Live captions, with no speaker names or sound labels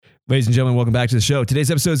Ladies and gentlemen, welcome back to the show. Today's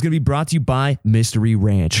episode is going to be brought to you by Mystery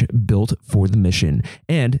Ranch, built for the mission.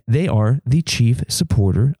 And they are the chief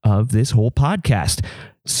supporter of this whole podcast.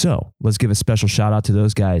 So let's give a special shout out to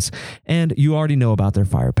those guys. And you already know about their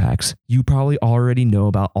fire packs. You probably already know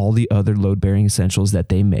about all the other load-bearing essentials that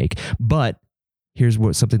they make. But here's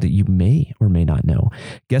something that you may or may not know.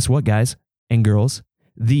 Guess what, guys and girls?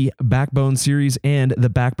 The Backbone series and the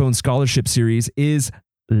Backbone Scholarship series is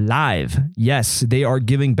live. Yes, they are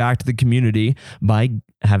giving back to the community by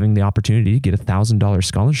having the opportunity to get $1,000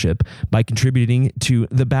 scholarship by contributing to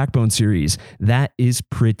the Backbone series. That is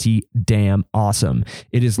pretty damn awesome.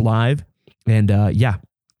 It is live. And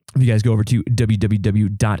if you guys go over to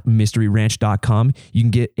www.mysteryranch.com, you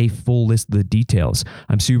can get a full list of the details.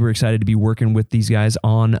 I'm super excited to be working with these guys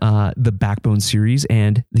on the Backbone series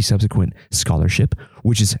and the subsequent scholarship,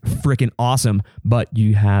 which is freaking awesome. But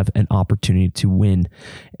you have an opportunity to win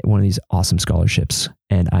one of these awesome scholarships.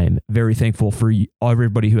 And I am very thankful for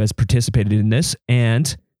everybody who has participated in this.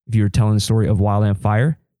 And if you're telling the story of Wildland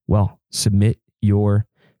Fire, well, submit your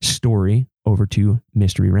story over to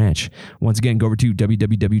Mystery Ranch. Once again, go over to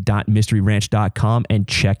www.mysteryranch.com and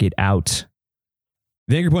check it out.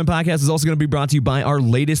 The Anchor Point Podcast is also going to be brought to you by our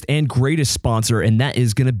latest and greatest sponsor, and that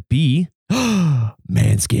is going to be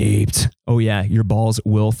Manscaped. Oh yeah, your balls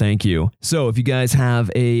will thank you. So if you guys have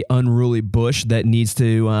a unruly bush that needs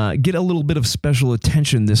to get a little bit of special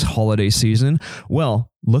attention this holiday season, well,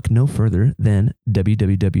 look no further than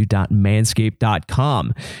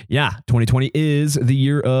www.manscaped.com. Yeah, 2020 is the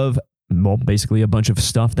year of, well, basically a bunch of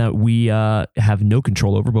stuff that we have no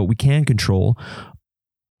control over, but we can control.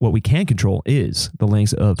 What we can control is the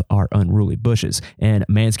lengths of our unruly bushes. And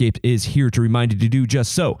Manscaped is here to remind you to do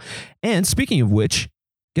just so. And speaking of which,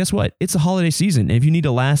 guess what? It's the holiday season. And if you need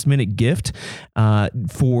a last minute gift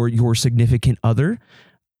for your significant other,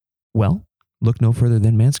 well, look no further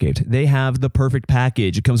than Manscaped. They have the perfect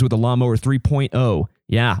package. It comes with a lawnmower 3.0.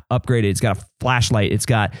 Yeah, upgraded. It's got a flashlight. It's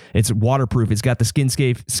waterproof. It's got the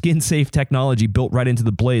skin safe technology built right into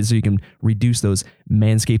the blade so you can reduce those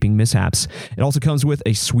manscaping mishaps. It also comes with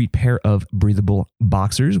a sweet pair of breathable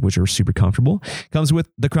boxers, which are super comfortable. Comes with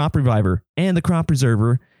the crop reviver and the crop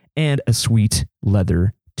preserver and a sweet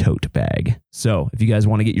leather tote bag. So if you guys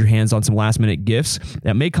want to get your hands on some last minute gifts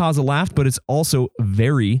that may cause a laugh, but it's also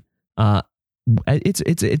very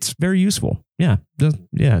it's very useful. Yeah.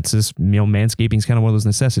 It's just, manscaping is kind of one of those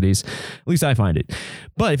necessities. At least I find it.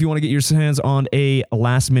 But if you want to get your hands on a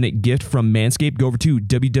last minute gift from Manscaped, go over to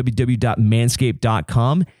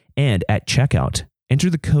www.manscaped.com and at checkout,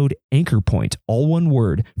 enter the code ANCHORPOINT, all one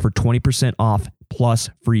word, for 20% off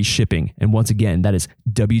plus free shipping. And once again, that is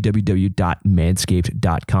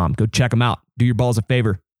www.manscaped.com. Go check them out. Do your balls a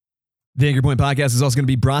favor. The Anchor Point Podcast is also going to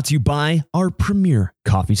be brought to you by our premier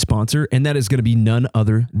coffee sponsor, and that is going to be none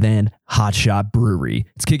other than Hot Shot Brewery.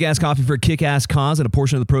 It's kick-ass coffee for a kick-ass cause, and a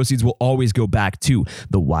portion of the proceeds will always go back to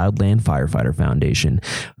the Wildland Firefighter Foundation.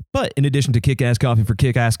 But in addition to kick-ass coffee for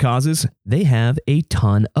kick-ass causes, they have a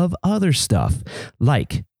ton of other stuff,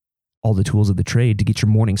 like all the tools of the trade to get your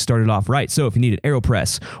morning started off right. So if you need an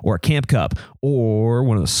AeroPress or a camp cup or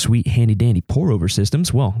one of those sweet handy dandy pour over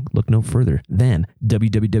systems, well, look no further than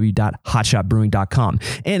www.hotshotbrewing.com.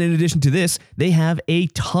 And in addition to this, they have a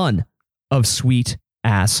ton of sweet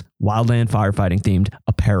ass wildland firefighting themed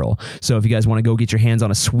apparel. So if you guys want to go get your hands on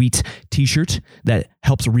a sweet t-shirt that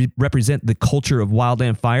helps represent the culture of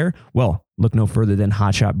wildland fire, well, look no further than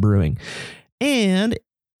Hot Shot Brewing. And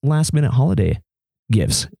last minute holiday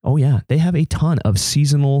gifts. Oh yeah, they have a ton of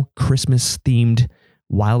seasonal Christmas themed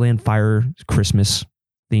wildland fire Christmas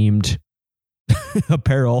themed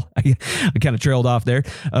apparel. I kind of trailed off there.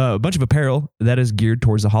 A bunch of apparel that is geared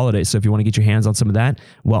towards the holidays. So if you want to get your hands on some of that,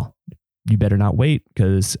 well, you better not wait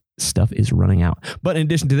because stuff is running out. But in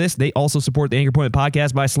addition to this, they also support the Anchor Point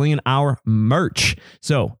Podcast by slinging our merch.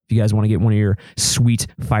 So if you guys want to get one of your sweet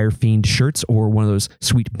Fire Fiend shirts or one of those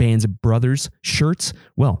sweet Bands of Brothers shirts,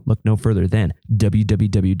 well, look no further than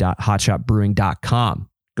www.hotshotbrewing.com.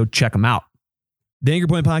 Go check them out. The Anchor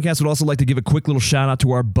Point Podcast would also like to give a quick little shout out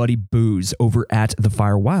to our buddy Booze over at The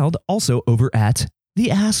Fire Wild, also over at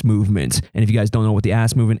The Ass Movement. And if you guys don't know what The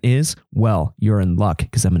Ass Movement is, well, you're in luck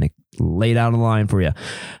because I'm going to lay it out on the line for you.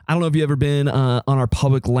 I don't know if you've ever been on our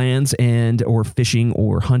public lands and or fishing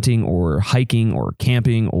or hunting or hiking or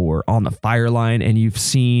camping or on the fire line and you've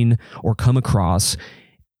seen or come across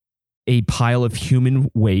a pile of human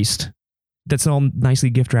waste that's all nicely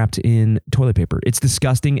gift wrapped in toilet paper. It's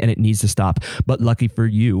disgusting and it needs to stop. But lucky for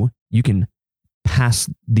you, you can pass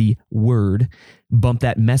the word, bump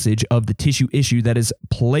that message of the tissue issue that is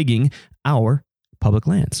plaguing our public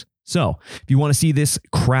lands. So if you want to see this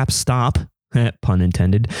crap stop, Pun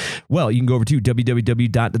intended. Well, you can go over to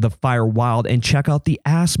www.thefirewild and check out the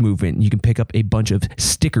ass movement. You can pick up a bunch of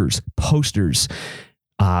stickers, posters.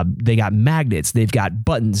 They got magnets, they've got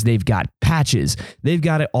buttons, they've got patches. They've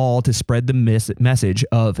got it all to spread the message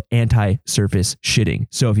of anti-surface shitting.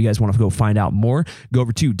 So if you guys want to go find out more, go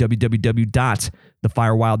over to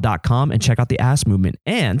www.thefirewild.com and check out the ass movement.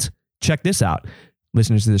 And check this out.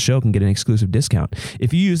 Listeners to the show can get an exclusive discount.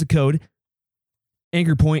 If you use the code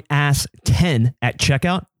AnchorPointAss10 at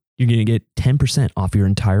checkout, you're going to get 10% off your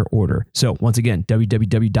entire order. So once again,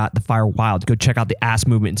 www.thefirewild. Go check out the ass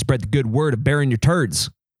movement and spread the good word of burying your turds.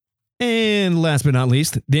 And last but not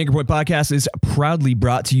least, the Anchor Point Podcast is proudly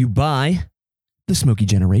brought to you by the Smoky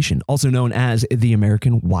Generation, also known as the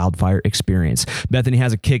American Wildfire Experience. Bethany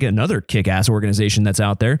has another kick-ass organization that's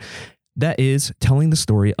out there that is telling the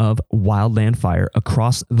story of wildland fire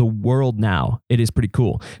across the world now. It is pretty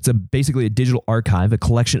cool. It's basically a digital archive, a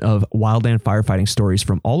collection of wildland firefighting stories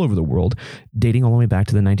from all over the world, dating all the way back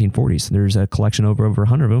to the 1940s. There's a collection over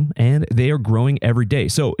 100 of them, and they are growing every day.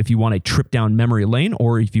 So if you want a trip down memory lane,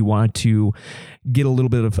 or if you want to get a little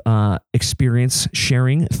bit of experience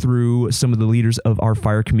sharing through some of the leaders of our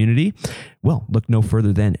fire community, well, look no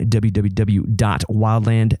further than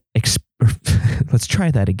let's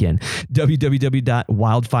try that again.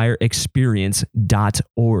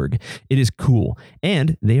 www.wildfireexperience.org. It is cool.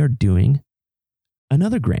 And they are doing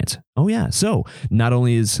another grant. Oh, yeah. So not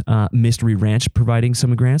only is Mystery Ranch providing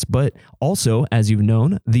some grants, but also, as you've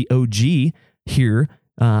known, the OG here,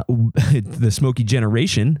 the Smoky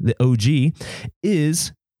Generation, the OG,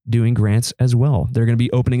 is doing grants as well. They're going to be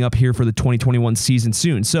opening up here for the 2021 season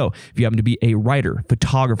soon. So if you happen to be a writer,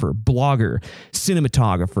 photographer, blogger,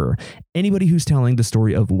 cinematographer, anybody who's telling the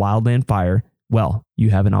story of wildland fire, well, you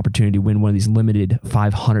have an opportunity to win one of these limited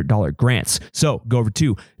 $500 grants. So go over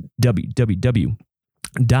to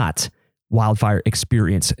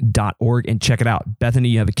www.wildfireexperience.org and check it out. Bethany,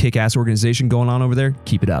 you have a kick-ass organization going on over there.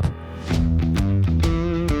 Keep it up.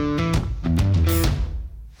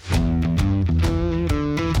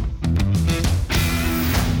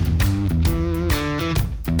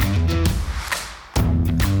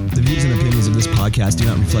 This podcast do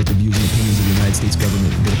not reflect the views and opinions of the United States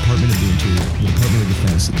government, the Department of the Interior, the Department of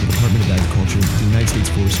Defense, the Department of Agriculture, the United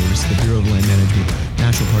States Forest Service, the Bureau of Land Management,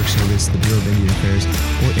 National Park Service, the Bureau of Indian Affairs,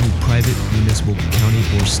 or any private, municipal, county,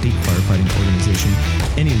 or state firefighting organization,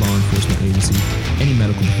 any law enforcement agency, any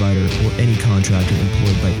medical provider, or any contractor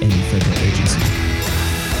employed by any federal agency.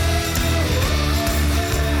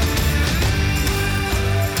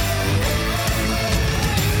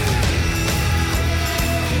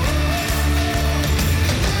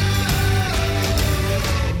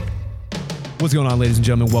 What's going on, ladies and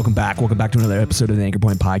gentlemen? Welcome back. Welcome back to another episode of the Anchor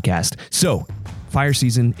Point Podcast. So, fire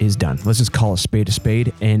season is done. Let's just call a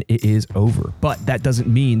spade, and it is over. But that doesn't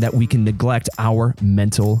mean that we can neglect our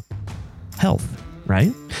mental health,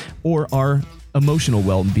 right? Or our emotional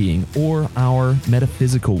well-being, or our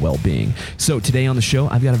metaphysical well-being. So today on the show,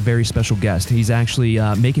 I've got a very special guest. He's actually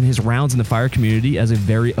making his rounds in the fire community as a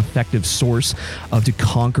very effective source to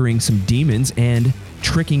conquering some demons and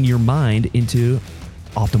tricking your mind into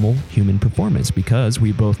optimal human performance, because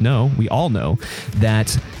we all know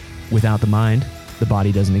that without the mind, the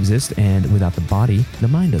body doesn't exist, and without the body, the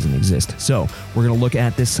mind doesn't exist. So we're going to look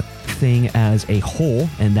at this thing as a whole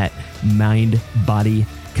and that mind-body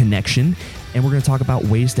connection, and we're going to talk about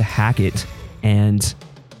ways to hack it and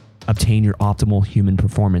obtain your optimal human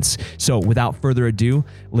performance. So without further ado,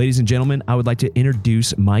 ladies and gentlemen, I would like to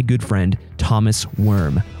introduce my good friend, Thomas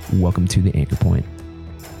Wurm. Welcome to the Anchor Point.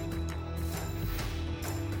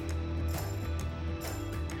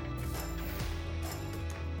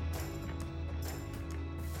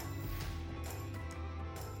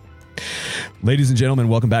 Ladies and gentlemen,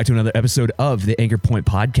 welcome back to another episode of the Anchor Point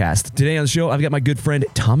Podcast. Today on the show, I've got my good friend,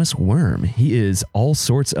 Thomas Wurm. He is all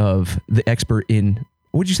sorts of the expert in,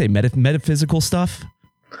 what would you say, metaphysical stuff?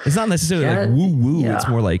 It's not necessarily like woo-woo. Yeah. It's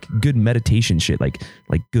more like good meditation shit, like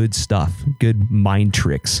good stuff, good mind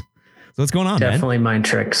tricks. So what's going on, Definitely man? Mind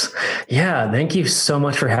tricks. Yeah. Thank you so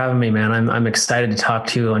much for having me, man. I'm excited to talk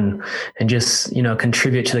to you and just,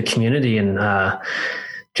 contribute to the community, and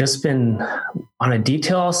just been on a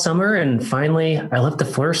detail all summer. And finally I left the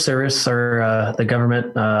Forest Service or the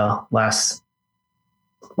government last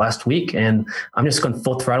week. And I'm just going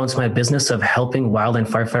full throttle into my business of helping wildland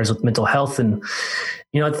firefighters with mental health. And,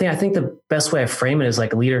 I think the best way I frame it is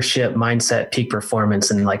like leadership, mindset, peak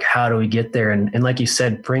performance, and like, how do we get there? And like you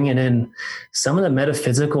said, bringing in some of the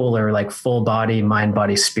metaphysical or like full body, mind,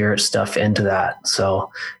 body, spirit stuff into that.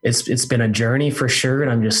 So it's been a journey for sure.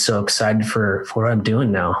 And I'm just so excited for what I'm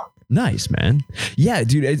doing now. Nice, man. Yeah,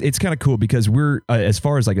 dude, it's kind of cool because we're, as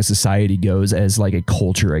far as like a society goes, as like a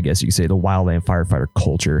culture, I guess you could say, the wildland firefighter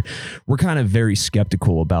culture, we're kind of very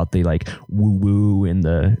skeptical about the like woo woo and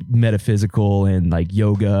the metaphysical and like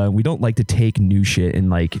yoga. We don't like to take new shit and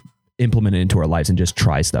like implement it into our lives and just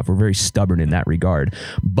try stuff. We're very stubborn in that regard.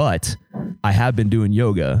 But I have been doing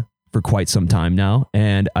yoga for quite some time now.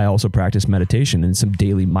 And I also practice meditation and some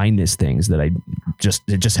daily mindness things that it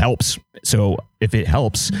just helps. So if it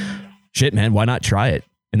helps, shit, man, why not try it?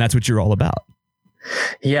 And that's what you're all about.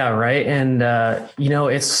 Yeah. Right. And,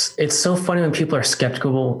 it's so funny when people are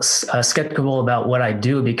skeptical about what I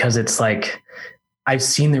do, because it's like, I've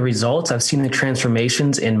seen the results. I've seen the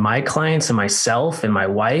transformations in my clients and myself and my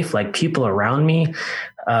wife, like people around me,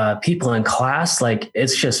 people in class. Like,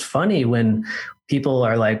 it's just funny when people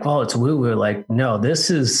are like, well, it's woo woo. Like, no, this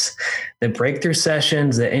is the breakthrough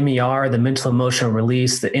sessions, the MER, the mental emotional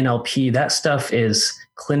release, the NLP. That stuff is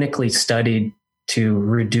clinically studied to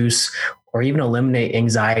reduce or even eliminate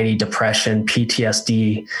anxiety, depression,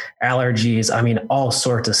 PTSD, allergies. I mean, all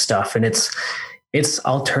sorts of stuff. And it's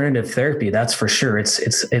alternative therapy. That's for sure. It's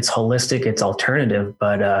holistic, it's alternative,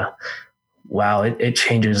 but wow, it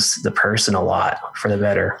changes the person a lot for the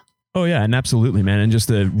better. Oh yeah, and absolutely, man. And just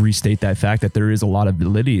to restate that fact that there is a lot of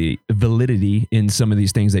validity in some of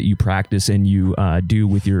these things that you practice and you do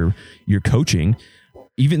with your coaching.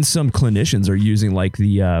 Even some clinicians are using like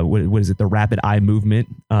the what is it, the rapid eye movement.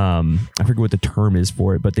 I forget what the term is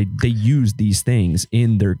for it, but they use these things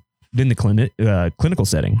in the clinical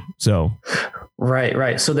setting. So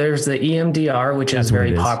right. So there's the EMDR, which is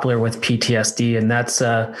very popular with PTSD, and that's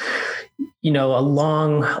a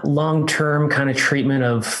long-term kind of treatment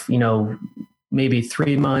of, maybe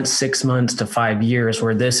 3 months, 6 months to 5 years,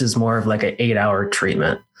 where this is more of like an 8-hour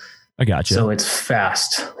treatment. I gotcha. So it's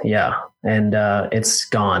fast. Yeah. And it's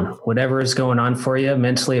gone. Whatever is going on for you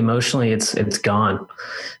mentally, emotionally, it's gone.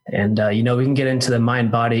 And, we can get into the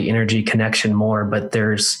mind, body, energy connection more, but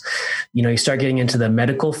there's, you start getting into the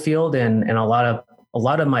medical field, and a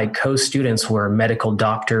lot of my co-students were medical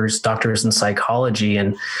doctors in psychology.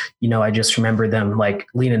 And, I just remember them like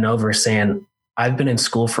leaning over saying, I've been in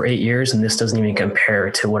school for 8 years and this doesn't even compare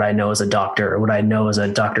to what I know as a doctor or what I know as a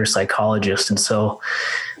doctor psychologist. And so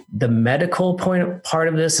the medical part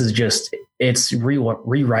of this is just, it's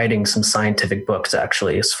rewriting some scientific books,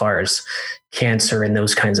 actually, as far as cancer and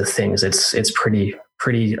those kinds of things. It's pretty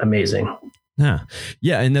amazing. Yeah.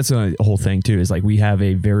 And that's a whole thing too, is like we have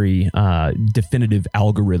a very definitive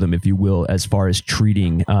algorithm, if you will, as far as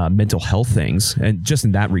treating mental health things. And just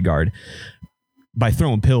in that regard, by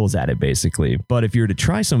throwing pills at it, basically. But if you're to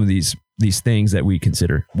try some of these things that we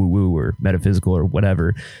consider woo-woo or metaphysical or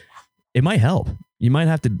whatever, it might help. You might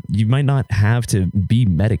not have to be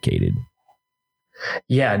medicated.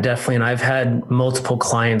 Yeah, definitely. And I've had multiple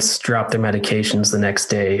clients drop their medications the next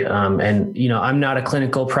day. And, I'm not a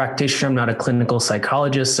clinical practitioner. I'm not a clinical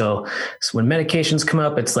psychologist. So when medications come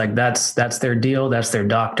up, it's like, that's their deal. That's their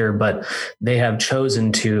doctor, but they have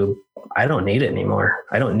chosen to, I don't need it anymore.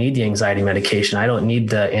 I don't need the anxiety medication. I don't need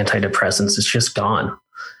the antidepressants. It's just gone.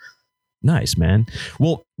 Nice, man.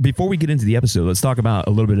 Well, before we get into the episode, let's talk about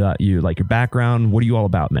a little bit about you, like your background. What are you all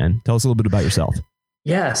about, man? Tell us a little bit about yourself.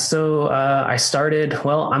 Yeah. So I'm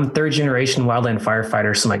third generation wildland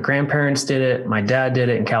firefighter. So my grandparents did it. My dad did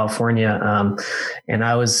it in California. And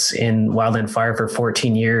I was in wildland fire for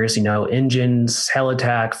 14 years, engines,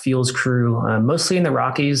 helitac, fuels crew, mostly in the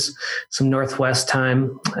Rockies, some Northwest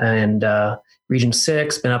time, and Region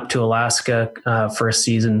 6, been up to Alaska for a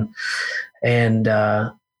season. And,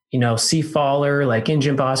 sea faller, like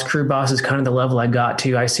engine boss, crew boss is kind of the level I got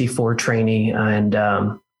to. IC4 trainee. And,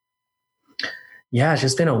 yeah, it's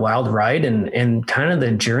just been a wild ride, and kind of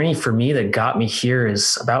the journey for me that got me here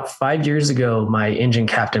is about 5 years ago, my engine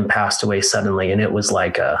captain passed away suddenly. And it was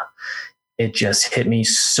like, it just hit me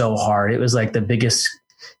so hard. It was like the biggest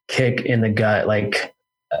kick in the gut. Like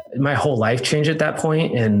my whole life changed at that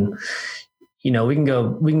point. And, we can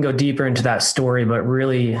go deeper into that story, but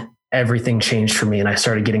really everything changed for me. And I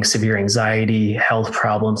started getting severe anxiety, health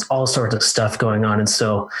problems, all sorts of stuff going on. And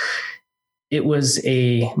so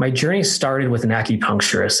my journey started with an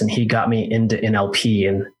acupuncturist, and he got me into NLP.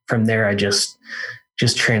 And from there, I just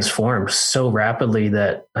transformed so rapidly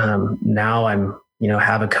that now I'm,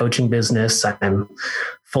 have a coaching business. I'm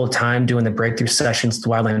full-time doing the breakthrough sessions with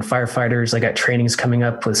wildland firefighters. I got trainings coming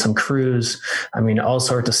up with some crews. I mean, all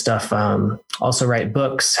sorts of stuff. Also write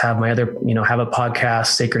books, have my other, have a podcast,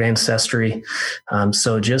 Sacred Ancestry.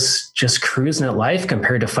 So just cruising at life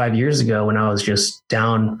compared to 5 years ago when I was just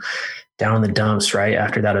down in the dumps right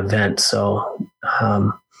after that event. So,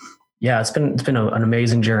 yeah, it's been an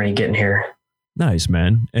amazing journey getting here. Nice,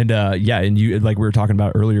 man. And and you, like we were talking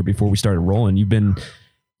about earlier before we started rolling, you've been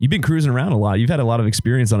cruising around a lot. You've had a lot of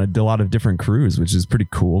experience on a lot of different crews, which is pretty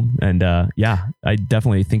cool. And I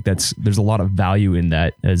definitely think there's a lot of value in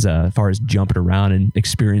that as far as jumping around and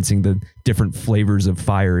experiencing the different flavors of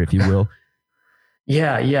fire, if you will.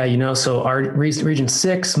 Yeah. So our region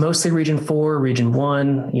 6, mostly region 4, region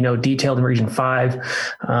 1, detailed in region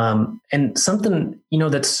 5. And something,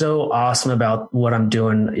 that's so awesome about what I'm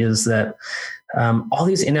doing is that all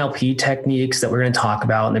these NLP techniques that we're going to talk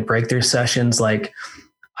about in the breakthrough sessions, like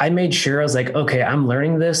I made sure I was like, okay, I'm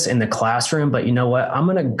learning this in the classroom, but you know what? I'm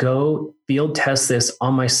going to go field test this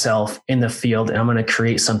on myself in the field, and I'm going to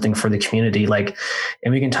create something for the community. And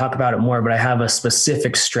we can talk about it more, but I have a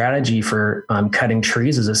specific strategy for cutting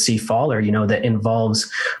trees as a sea faller, that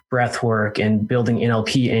involves breath work and building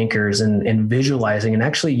NLP anchors and visualizing and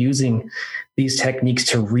actually using these techniques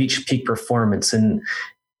to reach peak performance. And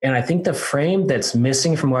I think the frame that's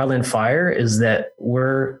missing from Wildland Fire is that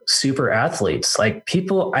we're super athletes. Like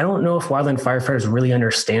people, I don't know if wildland firefighters really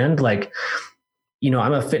understand,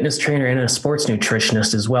 I'm a fitness trainer and a sports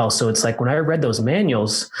nutritionist as well. So it's like when I read those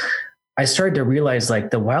manuals, I started to realize like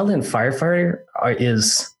the wildland firefighter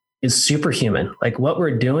is superhuman. Like what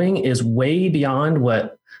we're doing is way beyond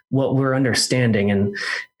what we're understanding.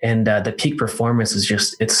 And the peak performance is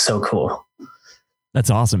just, it's so cool. That's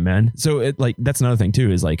awesome, man. So that's another thing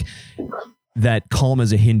too, is like that calm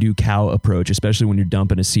as a Hindu cow approach, especially when you're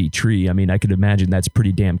dumping a sea tree. I mean, I could imagine that's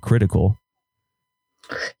pretty damn critical.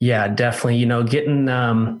 Yeah, definitely. Getting,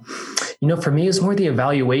 for me, it's more the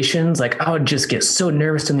evaluations. Like I would just get so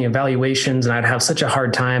nervous in the evaluations and I'd have such a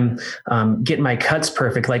hard time getting my cuts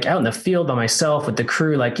perfect. Like out in the field by myself with the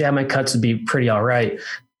crew, like, yeah, my cuts would be pretty all right.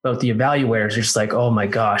 But with the evaluators, you're just like, oh my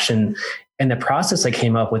gosh. And the process I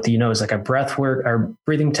came up with, is like a breath work or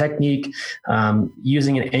breathing technique,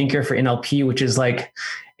 using an anchor for NLP, which is like,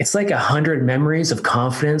 it's like 100 memories of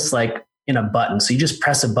confidence, like in a button. So you just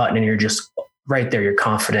press a button and you're just right there. You're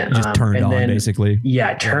confident. Just turned on, basically.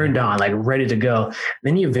 Yeah. Turned on, like ready to go.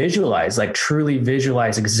 Then you visualize, like truly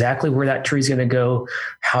visualize exactly where that tree is going to go,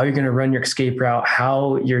 how you're going to run your escape route,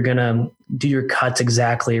 how you're going to do your cuts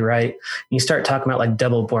exactly. Right. And you start talking about like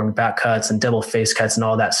double boring back cuts and double face cuts and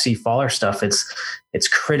all that sea faller stuff. It's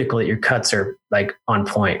critical that your cuts are like on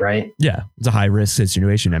point. Right. Yeah. It's a high risk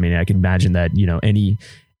situation. I mean, I can imagine that,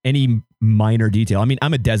 any minor detail. I mean,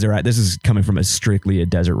 I'm a desert rat. This is coming from strictly a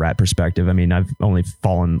desert rat perspective. I mean, I've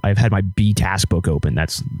had my B task book open.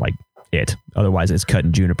 That's like it. Otherwise it's cut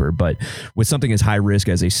in juniper. But with something as high risk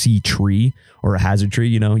as a sea tree or a hazard tree,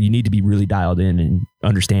 you need to be really dialed in and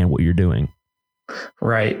understand what you're doing.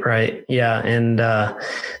 Right. Yeah. And,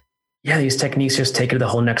 these techniques just take it to the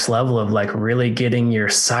whole next level of like really getting your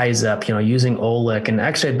size up, using Oleg. And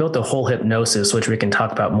actually I built a whole hypnosis, which we can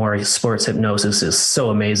talk about more. Sports hypnosis is so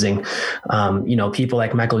amazing. People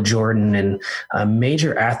like Michael Jordan and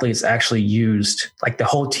major athletes actually used, like the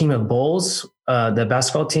whole team of Bulls, the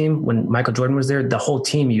basketball team, when Michael Jordan was there, the whole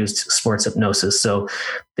team used sports hypnosis. So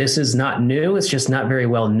this is not new. It's just not very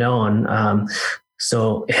well known.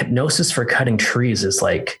 So hypnosis for cutting trees is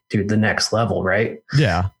like, dude, the next level, right?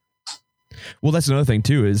 Yeah. Well, that's another thing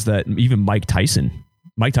too, is that even Mike Tyson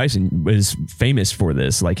was famous for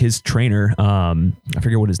this. Like his trainer, I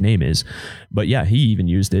forget what his name is, but yeah, he even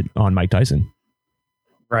used it on Mike Tyson.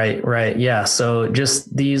 Right. Yeah. So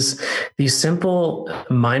just these simple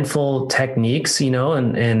mindful techniques,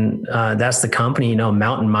 and that's the company,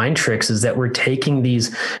 Mountain Mind Tricks, is that we're taking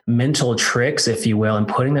these mental tricks, if you will, and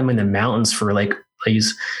putting them in the mountains for like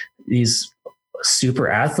these super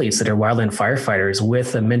athletes that are wildland firefighters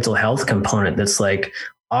with a mental health component. That's like,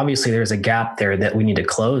 obviously there's a gap there that we need to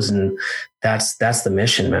close. And that's the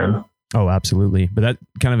mission, man. Oh, absolutely. But that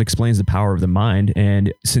kind of explains the power of the mind.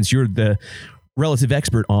 And since you're the relative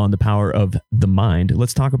expert on the power of the mind,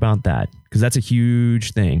 let's talk about that, because that's a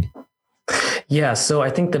huge thing. Yeah. So I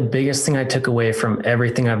think the biggest thing I took away from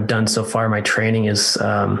everything I've done so far in my training is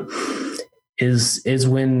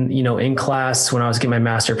when, in class, when I was getting my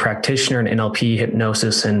master practitioner in NLP,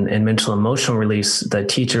 hypnosis and mental emotional release, the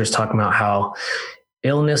teacher was talking about how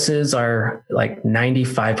illnesses are like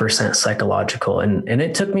 95% psychological. And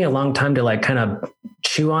it took me a long time to like kind of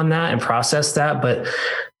chew on that and process that. But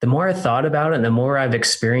the more I thought about it and the more I've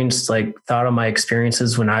experienced, like thought on my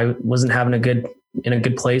experiences when I wasn't having in a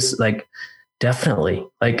good place, like definitely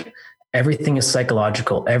like everything is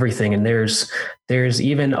psychological, everything. And there's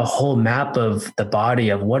even a whole map of the body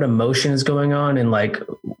of what emotion is going on. And like,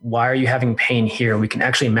 why are you having pain here? We can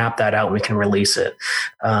actually map that out and we can release it.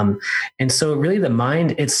 And so really the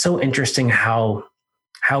mind, it's so interesting how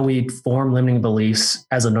we form limiting beliefs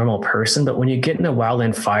as a normal person. But when you get in a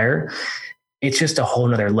wildland fire, it's just a whole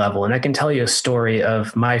nother level. And I can tell you a story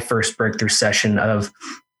of my first breakthrough session of,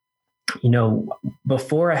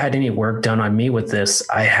 before I had any work done on me with this,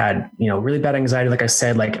 I had, really bad anxiety. Like I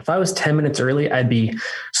said, like if I was 10 minutes early, I'd be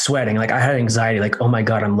sweating. Like I had anxiety, like, oh my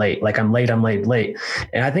God, I'm late. Like I'm late.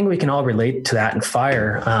 And I think we can all relate to that in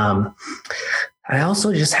fire. I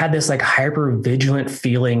also just had this like hyper vigilant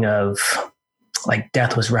feeling of like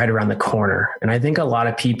death was right around the corner. And I think a lot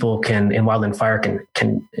of people in wildland fire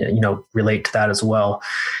can relate to that as well.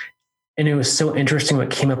 And it was so interesting.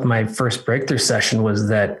 What came up in my first breakthrough session was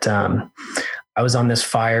that I was on this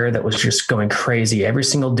fire that was just going crazy every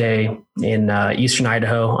single day in Eastern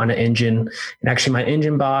Idaho on an engine. And actually my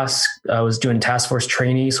engine boss was doing task force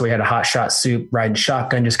trainee. So we had a hot shot soup, riding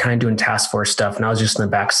shotgun, just kind of doing task force stuff. And I was just in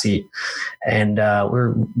the back seat, and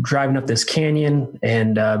we're driving up this canyon,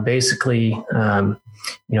 and basically,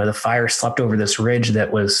 the fire slept over this ridge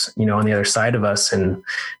that was, on the other side of us. And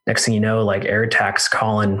next thing you know, like air attacks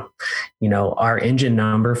calling, our engine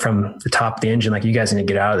number from the top of the engine, like, you guys need to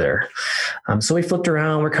get out of there. So we flipped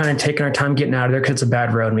around, we're kind of taking our time getting out of there because it's a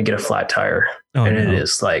bad road and we get a flat tire. It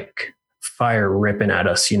is like fire ripping at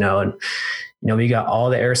us, and, we got all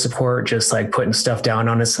the air support, just like putting stuff down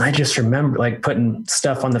on us. And I just remember like putting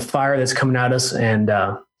stuff on the fire that's coming at us, and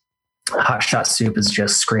hot shot soup is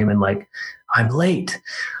just screaming like, I'm late.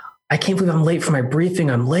 I can't believe I'm late for my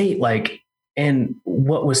briefing. I'm late. And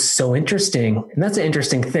what was so interesting, and that's an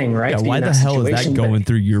interesting thing, right? Yeah, why the hell is that going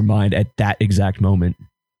through your mind at that exact moment?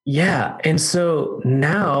 Yeah. And so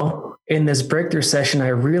now in this breakthrough session, I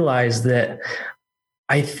realized that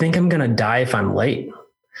I think I'm going to die if I'm late.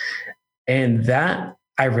 And that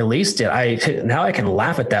I released it. Now I can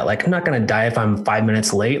laugh at that. Like, I'm not going to die if I'm 5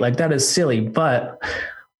 minutes late. Like, that is silly, but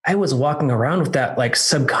I was walking around with that like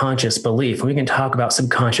subconscious belief. We can talk about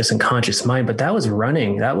subconscious and conscious mind, but that was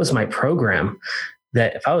my program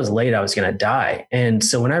that if I was late, I was going to die. And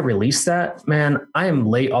so when I released that, man, I am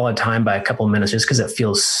late all the time by a couple of minutes just because it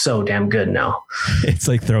feels so damn good now. It's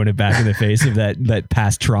like throwing it back in the face of that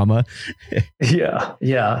past trauma.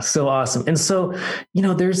 Yeah. So awesome. And so,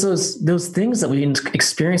 there's those things that we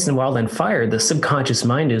experience in wildland fire. The subconscious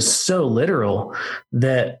mind is so literal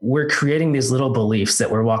that we're creating these little beliefs that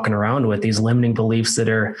we're walking around with, these limiting beliefs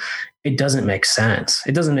it doesn't make sense.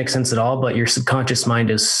 It doesn't make sense at all, but your subconscious mind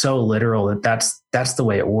is so literal that's the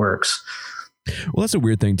way it works. Well, that's a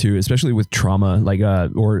weird thing too, especially with trauma, like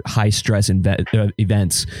or high stress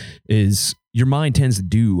events, is your mind tends to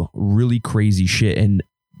do really crazy shit and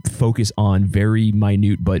focus on very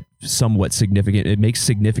minute but somewhat significant. It makes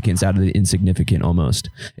significance out of the insignificant almost.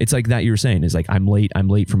 It's like that you were saying is like, I'm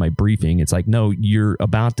late for my briefing. It's like, no, you're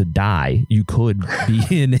about to die. You could be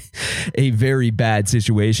in a very bad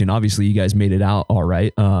situation. Obviously you guys made it out all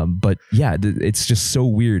right. But yeah, it's just so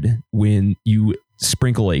weird when you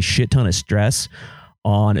sprinkle a shit ton of stress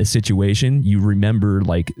on a situation. You remember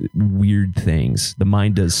like weird things. The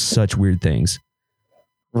mind does such weird things.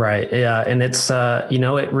 Right. Yeah. And it's,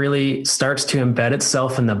 it really starts to embed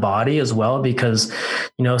itself in the body as well, because,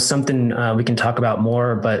 something we can talk about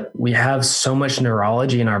more, but we have so much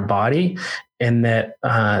neurology in our body, and that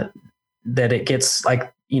it gets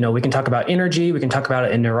like, we can talk about energy, we can talk about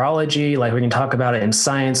it in neurology, like we can talk about it in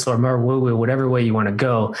science or more woo-woo, whatever way you want to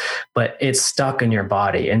go, but it's stuck in your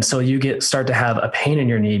body. And so you start to have a pain in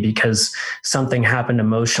your knee because something happened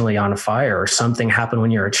emotionally on fire, or something happened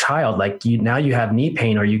when you're a child. Like now you have knee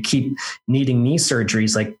pain, or you keep needing knee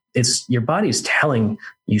surgeries. Like your body's telling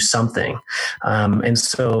you something. And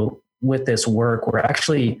so with this work,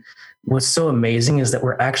 what's so amazing is that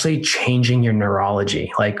we're actually changing your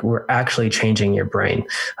neurology. Like we're actually changing your brain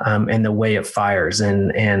and the way it fires.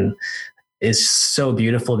 And it's so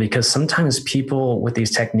beautiful, because sometimes people with these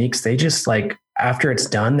techniques, they just like, after it's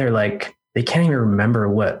done, they're like, they can't even remember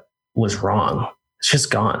what was wrong. It's just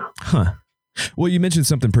gone. Huh. Well, you mentioned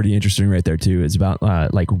something pretty interesting right there too. It's about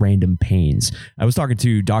like random pains. I was talking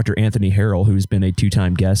to Dr. Anthony Harrell, who's been a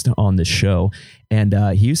 2-time guest on this show. And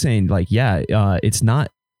he was saying like, it's not,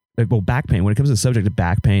 well, back pain, when it comes to the subject of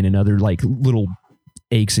back pain and other like little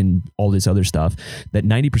aches and all this other stuff, that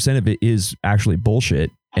 90% of it is actually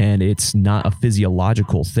bullshit, and it's not a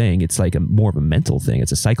physiological thing. It's like more of a mental thing.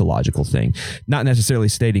 It's a psychological thing, not necessarily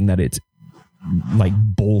stating that it's like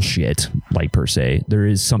bullshit, like per se. There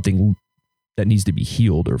is something that needs to be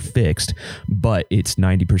healed or fixed, but it's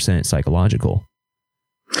 90% psychological.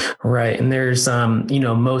 Right. And there's,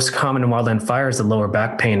 most common in wildland fire is the lower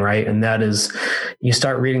back pain, right? And that is, you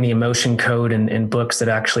start reading the emotion code in books that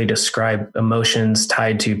actually describe emotions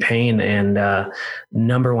tied to pain. And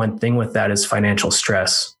number one thing with that is financial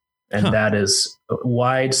stress. And that is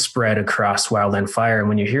widespread across wildland fire. And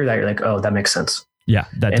when you hear that, you're like, oh, that makes sense. Yeah,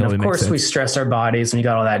 that And totally of makes course sense. we stress our bodies and you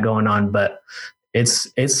got all that going on, but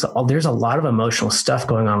there's a lot of emotional stuff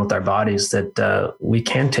going on with our bodies that we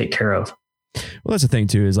can take care of. Well, that's the thing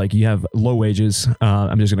too, is like you have low wages.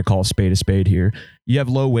 I'm just going to call a spade here. You have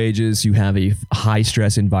low wages, you have a high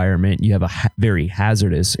stress environment, you have a very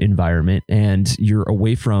hazardous environment, and you're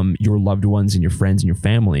away from your loved ones and your friends and your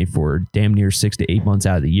family for damn near 6 to 8 months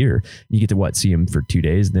out of the year. You get to see them for 2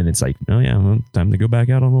 days. And then it's like, oh yeah, well, time to go back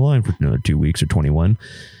out on the line for another 2 weeks or 21.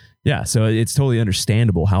 Yeah. So it's totally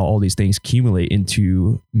understandable how all these things accumulate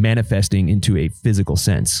into manifesting into a physical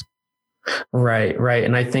sense. Right.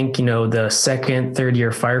 And I think, the second, third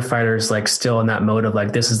year firefighters, like still in that mode of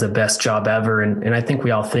like, this is the best job ever. And I think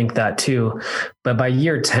we all think that too. But by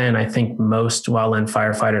year 10, I think most wildland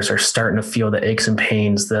firefighters are starting to feel the aches and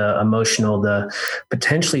pains, the emotional, the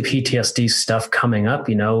potentially PTSD stuff coming up,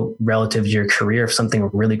 relative to your career if something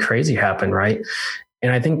really crazy happened. Right.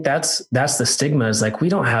 And I think that's the stigma is like, we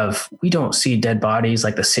don't see dead bodies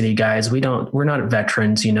like the city guys. We're not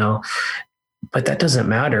veterans, but that doesn't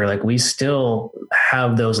matter. Like we still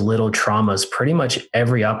have those little traumas pretty much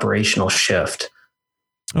every operational shift.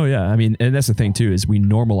 Oh yeah. I mean, and that's the thing too, is we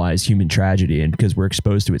normalize human tragedy, and because we're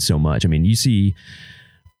exposed to it so much. I mean, you see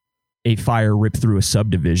a fire rip through a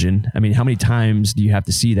subdivision. I mean, how many times do you have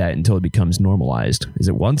to see that until it becomes normalized? Is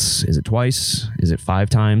it once? Is it twice? Is it 5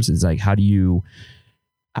 times? It's like,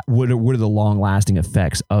 what are the long lasting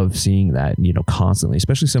effects of seeing that, constantly,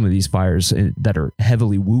 especially some of these fires that are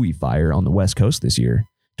heavily wooey fire on the West Coast this year.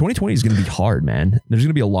 2020 is going to be hard, man. There's going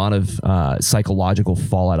to be a lot of psychological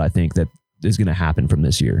fallout, I think, that is going to happen from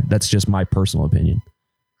this year. That's just my personal opinion.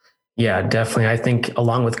 Yeah, definitely. I think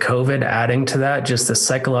along with COVID adding to that, just the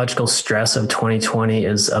psychological stress of 2020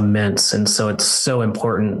 is immense. And so it's so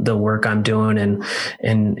important, the work I'm doing and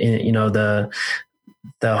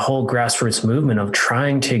the whole grassroots movement of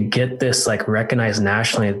trying to get this like recognized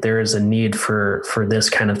nationally, that there is a need for this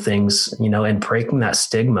kind of things, and breaking that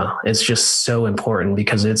stigma. It's just so important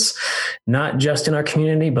because it's not just in our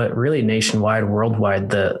community, but really nationwide, worldwide.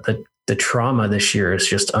 The trauma this year is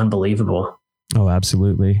just unbelievable. Oh,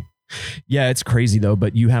 absolutely. Yeah, it's crazy though,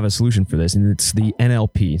 but you have a solution for this, and it's the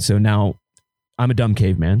NLP. So now I'm a dumb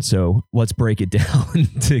caveman, so let's break it down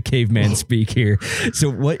to caveman speak here. So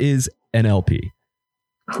what is NLP?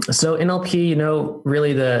 So NLP,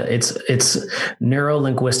 really it's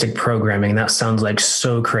neuro-linguistic programming. That sounds like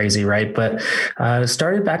so crazy, right? But it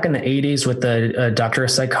started back in the 80s with a doctor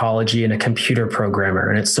of psychology and a computer programmer.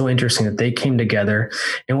 And it's so interesting that they came together.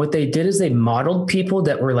 And what they did is they modeled people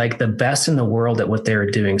that were like the best in the world at what they were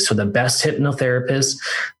doing. So the best hypnotherapists,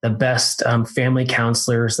 the best family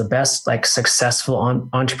counselors, the best like successful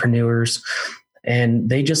entrepreneurs. And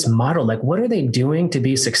they just modeled like, what are they doing to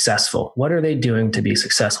be successful? What are they doing to be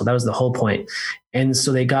successful? That was the whole point. And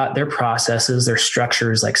so they got their processes, their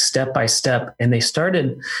structures, like step by step, and they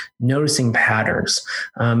started noticing patterns.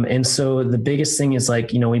 And so the biggest thing is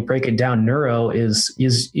like, we break it down. Neuro is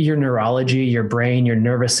your neurology, your brain, your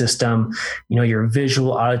nervous system, your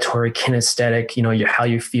visual, auditory, kinesthetic, how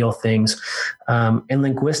you feel things. And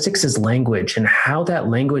linguistics is language, and how that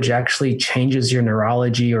language actually changes your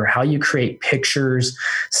neurology, or how you create pictures,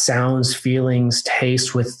 sounds, feelings,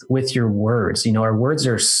 taste with your words. Our words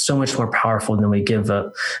are so much more powerful than we give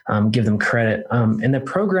them credit. And the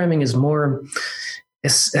programming is more, it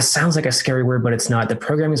sounds like a scary word, but it's not. The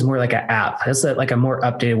programming is more like an app. That's like a more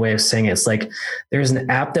updated way of saying it. It's like there's an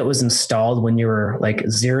app that was installed when you were like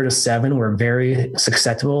 0 to 7 were very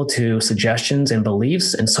susceptible to suggestions and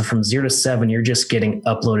beliefs. And so from 0 to 7, you're just getting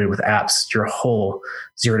uploaded with apps, your whole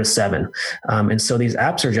 0 to 7. And so these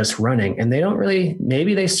apps are just running, and they don't really,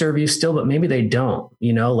 maybe they serve you still, but maybe they don't.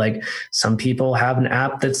 Like some people have an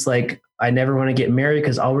app that's like, I never want to get married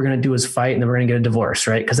because all we're going to do is fight, and then we're going to get a divorce,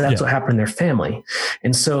 right? Because that's what happened in their family.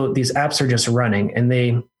 And so these apps are just running, and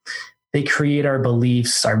they create our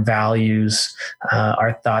beliefs, our values,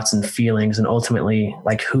 our thoughts and feelings, and ultimately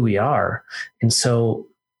like who we are. And so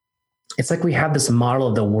it's like we have this model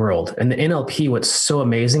of the world. And the NLP, what's so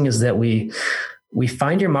amazing is that we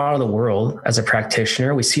find your model of the world as a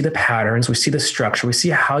practitioner. We see the patterns, we see the structure, we see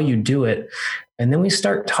how you do it. And then we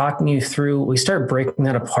start talking you through, we start breaking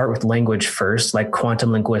that apart with language first, like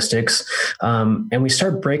quantum linguistics. And we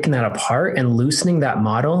start breaking that apart and loosening that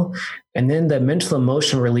model. And then the mental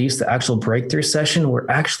emotional release, the actual breakthrough session, we're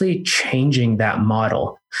actually changing that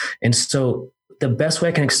model. And so the best way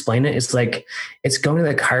I can explain it is like, it's going to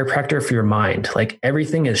the chiropractor for your mind. Like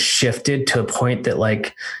everything is shifted to a point that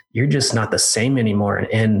like, you're just not the same anymore.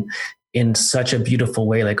 And in such a beautiful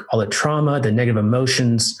way, like all the trauma, the negative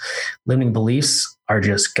emotions, limiting beliefs are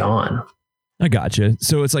just gone. I gotcha.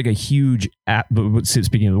 So it's like a huge app. But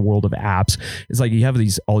speaking of the world of apps, it's like you have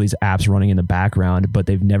all these apps running in the background, but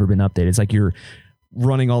they've never been updated. It's like you're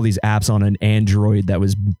running all these apps on an Android that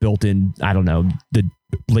was built in, I don't know, the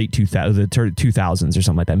late 2000s or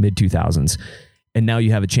something like that, mid 2000s. And now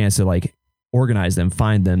you have a chance to like organize them,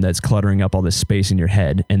 find them that's cluttering up all this space in your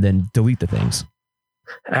head, and then delete the things.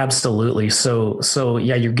 Absolutely. So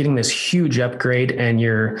yeah, you're getting this huge upgrade, and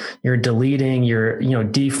you're deleting, you're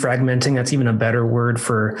defragmenting. That's even a better word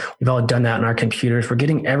for, we've all done that in our computers. We're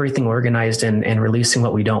getting everything organized and releasing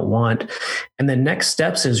what we don't want. And the next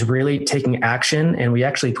steps is really taking action. And we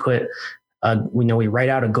actually put we write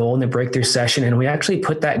out a goal in the breakthrough session, and we actually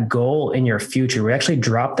put that goal in your future. We actually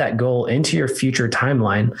drop that goal into your future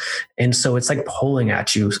timeline. And so it's like pulling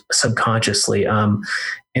at you subconsciously.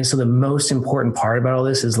 And so the most important part about all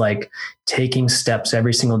this is like taking steps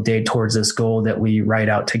every single day towards this goal that we write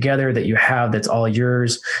out together, that you have, that's all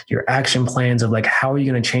yours, your action plans of like, how are you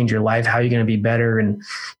going to change your life? How are you going to be better? And,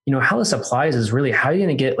 how this applies is really how are you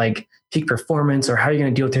going to get like peak performance, or how are you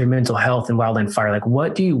going to deal with your mental health in wildland fire? Like,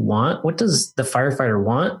 what do you want? What does the firefighter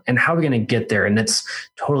want? And how are we going to get there? And it's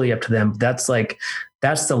totally up to them. That's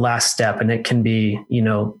the last step. And it can be,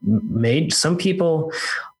 made. Some people,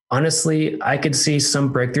 honestly, I could see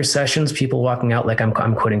some breakthrough sessions, people walking out like I'm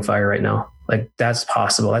quitting fire right now. Like that's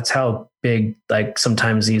possible. That's how big, like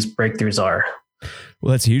sometimes these breakthroughs are.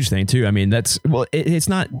 Well, that's a huge thing too. I mean, it's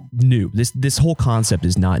not new. This whole concept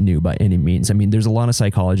is not new by any means. I mean, there's a lot of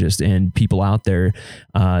psychologists and people out there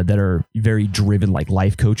that are very driven, like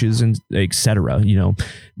life coaches and et cetera.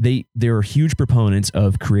 They're huge proponents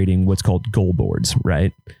of creating what's called goal boards,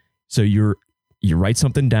 right? So you write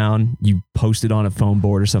something down, you post it on a phone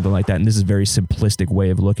board or something like that. And this is a very simplistic way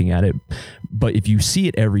of looking at it. But if you see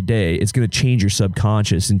it every day, it's going to change your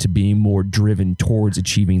subconscious into being more driven towards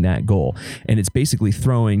achieving that goal. And it's basically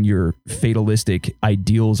throwing your fatalistic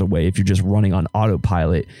ideals away if you're just running on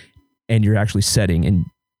autopilot and you're actually setting and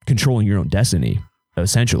controlling your own destiny,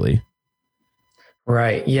 essentially.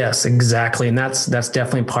 Right. Yes, exactly. And that's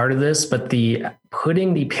definitely part of this, but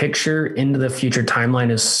putting the picture into the future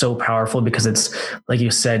timeline is so powerful because it's like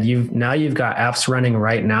you said, you've got apps running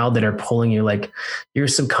right now that are pulling you, like your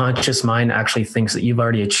subconscious mind actually thinks that you've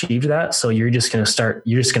already achieved that. So you're just going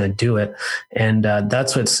to do it. And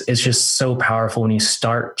it's just so powerful when you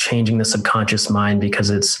start changing the subconscious mind, because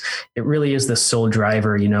it really is the sole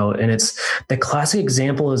driver, and it's the classic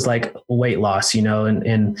example is like weight loss,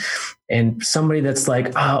 and somebody that's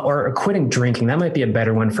like, or quitting drinking, that might be a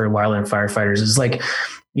better one for wildland firefighters. Is like,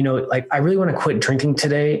 like I really want to quit drinking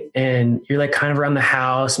today. And you're like kind of around the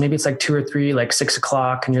house. Maybe it's like 2 or 3, like 6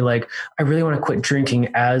 o'clock. And you're like, I really want to quit drinking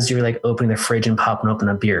as you're like opening the fridge and popping open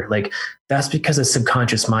a beer. Like that's because the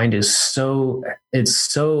subconscious mind is so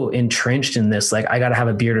entrenched in this. Like I got to have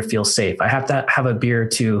a beer to feel safe. I have to have a beer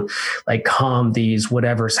to like calm these,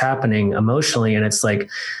 whatever's happening emotionally. And it's like,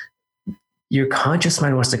 your conscious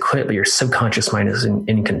mind wants to quit, but your subconscious mind is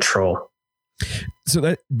in control. So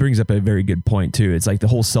that brings up a very good point too. It's like the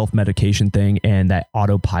whole self-medication thing and that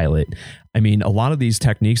autopilot. I mean, a lot of these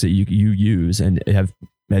techniques that you use and have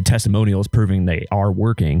testimonials proving they are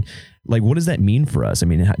working. Like, what does that mean for us? I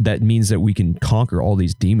mean, that means that we can conquer all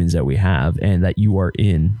these demons that we have and that you are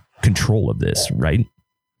in control of this, right?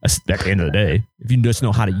 At the end of the day, if you just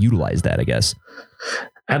know how to utilize that, I guess.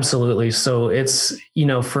 Absolutely. So it's,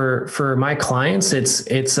 for my clients,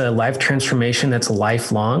 it's a life transformation that's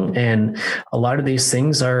lifelong. And a lot of these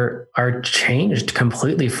things are changed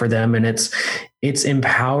completely for them. And it's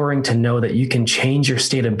empowering to know that you can change your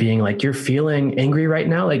state of being. Like you're feeling angry right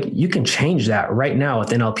now. Like you can change that right now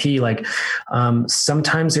with NLP. Like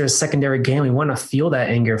sometimes there's a secondary gain. We want to feel that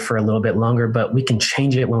anger for a little bit longer, but we can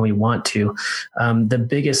change it when we want to. The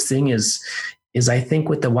biggest thing is I think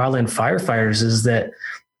with the wildland firefighters is that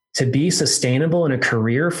to be sustainable in a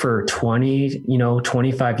career for 20,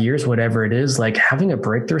 25 years, whatever it is, like having a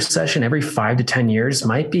breakthrough session every 5 to 10 years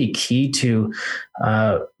might be key to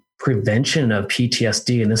prevention of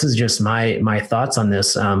PTSD. And this is just my thoughts on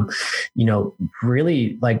this.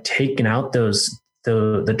 Really like taking out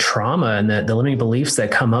the trauma and the limiting beliefs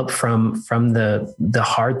that come up from the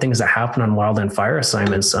hard things that happen on wildland fire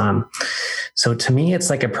assignments. So to me, it's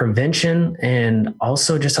like a prevention and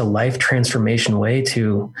also just a life transformation way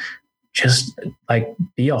to just like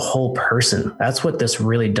be a whole person. That's what this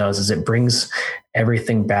really does, is it brings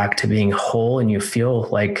everything back to being whole and you feel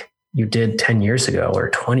like you did 10 years ago or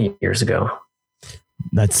 20 years ago.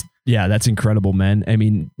 That's incredible, man. I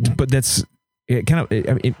mean, but that's it kind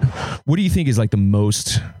of, what do you think is like the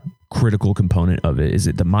most critical component of it? Is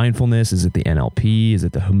it the mindfulness? Is it the NLP? Is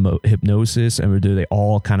it the hypnosis? And do they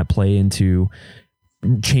all kind of play into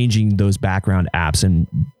changing those background apps and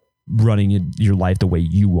running your life the way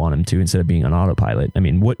you want them to instead of being on autopilot. I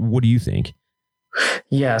mean, what do you think?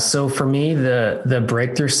 Yeah. So for me, the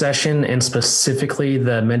breakthrough session, and specifically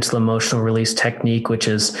the mental emotional release technique, which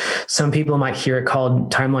is, some people might hear it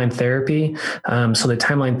called timeline therapy. So the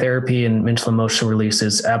timeline therapy and mental emotional release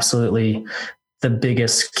is absolutely the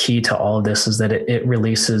biggest key to all of this, is that it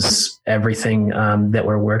releases everything that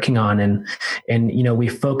we're working on. And, we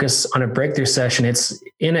focus on a breakthrough session. It's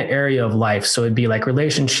in an area of life. So it'd be like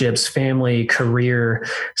relationships, family, career,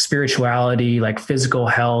 spirituality, like physical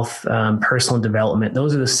health, personal development.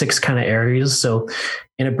 Those are the 6 kind of areas. So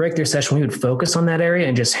in a breakthrough session, we would focus on that area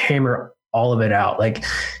and just hammer all of it out. Like,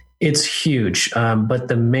 it's huge. But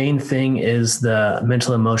the main thing is the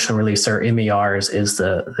mental emotional release, or MERs is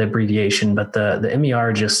the abbreviation, but the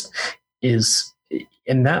MER just is,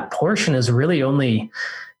 in that portion, is really only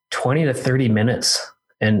 20 to 30 minutes,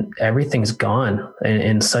 and everything's gone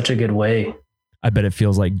in such a good way. I bet it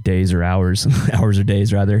feels like days or hours, hours or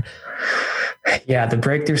days rather. Yeah. The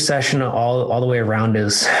breakthrough session all the way around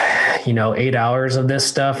is, 8 hours of this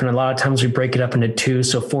stuff. And a lot of times we break it up into 2.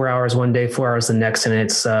 So 4 hours one day, 4 hours the next. And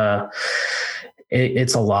it's a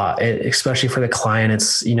lot, especially for the client.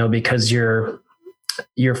 It's, because you're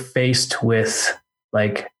faced with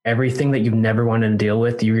like everything that you've never wanted to deal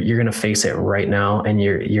with. You're going to face it right now, and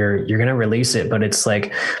you're going to release it. But it's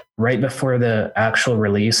like right before the actual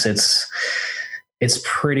release, it's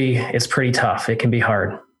pretty tough. It can be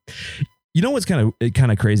hard. You know what's kind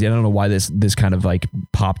of crazy? I don't know why this kind of like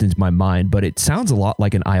popped into my mind, but it sounds a lot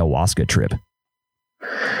like an ayahuasca trip.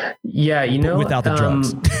 Yeah, but without the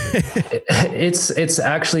drugs. It's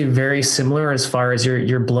actually very similar as far as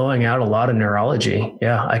you're blowing out a lot of neurology.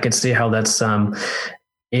 Yeah, I could see how that's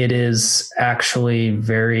it is actually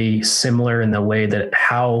very similar in the way that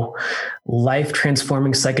how life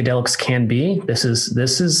transforming psychedelics can be. This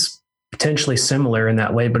is potentially similar in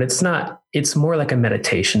that way, but it's not. It's more like a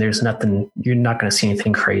meditation. There's nothing, you're not going to see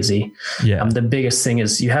anything crazy. Yeah. The biggest thing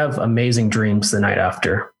is you have amazing dreams the night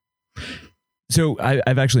after. So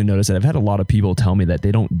I've actually noticed that I've had a lot of people tell me that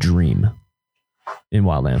they don't dream in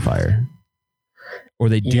Wildland Fire, or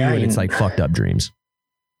they do, and it's like fucked up dreams.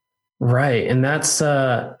 Right. And that's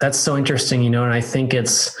so interesting, and I think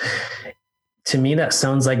to me, that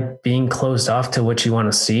sounds like being closed off to what you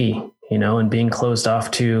want to see, and being closed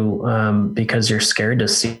off to, because you're scared to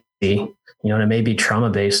see, and it may be trauma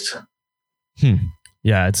based.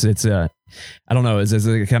 Yeah. It's I don't know. It's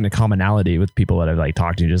a kind of commonality with people that I've like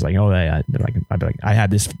talked to, just like, oh yeah, I'd be like, I had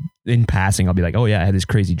this in passing. I'll be like, oh yeah, I had this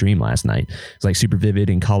crazy dream last night. It's like super vivid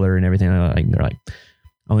in color and everything. And they're like,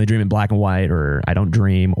 I only dream in black and white, or I don't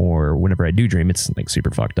dream, or whenever I do dream, it's like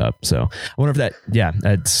super fucked up. So I wonder if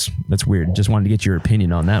that's weird. Just wanted to get your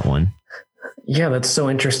opinion on that one. Yeah, that's so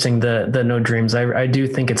interesting. The no dreams. I do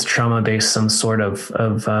think it's trauma based, some sort of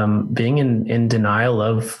being in denial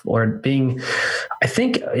of, or being, I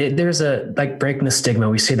think there's a, like, breaking the stigma.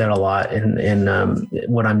 We see that a lot in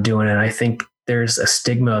what I'm doing. And I think there's a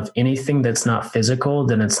stigma of anything that's not physical,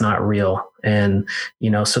 then it's not real. And,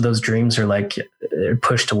 so those dreams are like, they're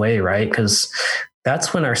pushed away, right? Because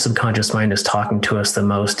that's when our subconscious mind is talking to us the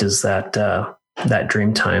most, is that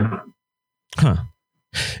dream time. Huh.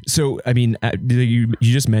 So, I mean, you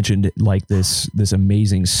just mentioned like this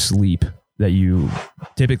amazing sleep that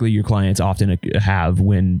typically your clients often have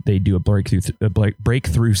when they do a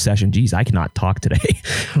breakthrough session. Geez, I cannot talk today.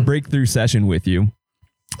 Breakthrough session with you.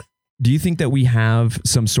 Do you think that we have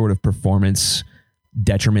some sort of performance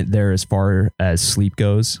detriment there as far as sleep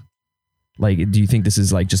goes? Like, do you think this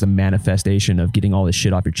is like just a manifestation of getting all this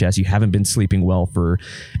shit off your chest? You haven't been sleeping well for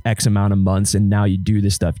X amount of months, and now you do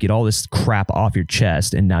this stuff, get all this crap off your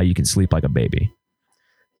chest, and now you can sleep like a baby.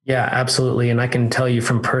 Yeah, absolutely. And I can tell you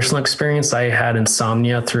from personal experience, I had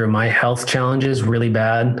insomnia through my health challenges really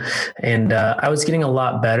bad. And I was getting a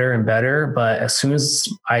lot better and better. But as soon as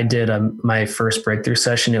I did my first breakthrough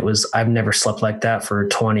session, I've never slept like that for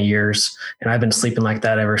 20 years. And I've been sleeping like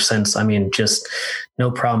that ever since. I mean, just no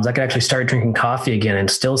problems. I could actually start drinking coffee again and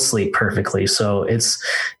still sleep perfectly. So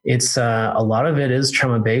it's a lot of it is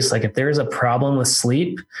trauma based. Like, if there's a problem with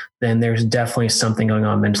sleep, then there's definitely something going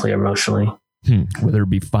on mentally, emotionally. Whether it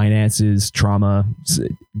be finances, trauma,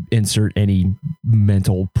 insert any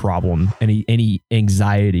mental problem, any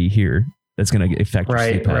anxiety here. that's going to affect your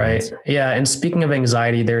sleep patterns. Right. Yeah. And speaking of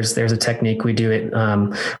anxiety, there's a technique we do it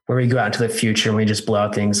where we go out into the future and we just blow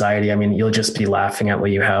out the anxiety. I mean, you'll just be laughing at what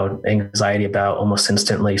you have anxiety about almost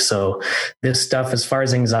instantly. So this stuff, as far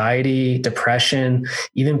as anxiety, depression,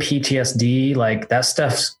 even PTSD, like that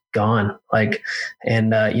stuff's gone. Like,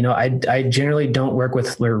 and I generally don't work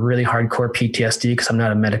with really hardcore PTSD because I'm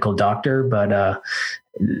not a medical doctor, but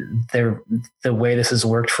the way this has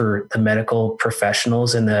worked for the medical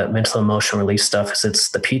professionals and the mental emotional release stuff is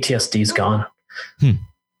the PTSD is gone.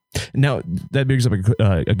 Now that brings up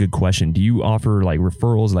a good question. Do you offer like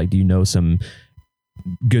referrals? Like, do you know some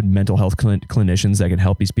good mental health clinicians that can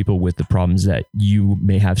help these people with the problems that you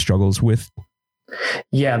may have struggles with?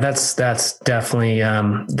 Yeah, that's definitely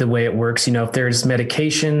the way it works. If there's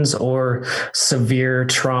medications or severe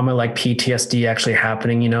trauma like PTSD actually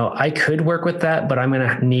happening, I could work with that, but I'm going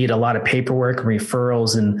to need a lot of paperwork and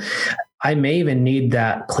referrals, and I may even need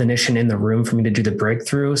that clinician in the room for me to do the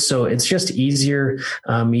breakthrough. So it's just easier.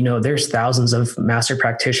 There's thousands of master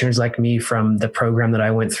practitioners like me from the program that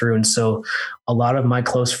I went through. And so a lot of my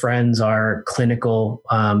close friends are clinical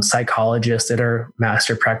psychologists that are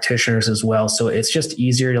master practitioners as well. So it's just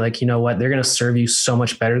easier to they're going to serve you so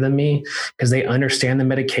much better than me because they understand the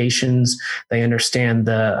medications. They understand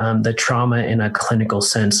the trauma in a clinical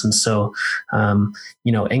sense. And so,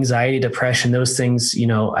 anxiety, depression, those things,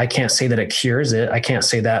 I can't say that it cures it. I can't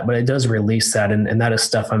say that, but it does release that. And that is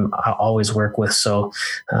stuff I always work with. So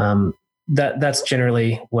that's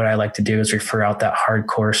generally what I like to do is refer out that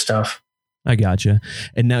hardcore stuff. I gotcha.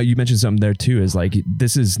 And now you mentioned something there too, is like,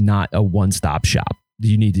 this is not a one-stop shop.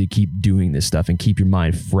 You need to keep doing this stuff and keep your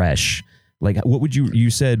mind fresh. Like, what would you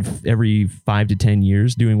said every 5 to 10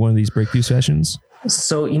 years doing one of these breakthrough sessions?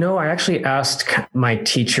 So, I actually asked my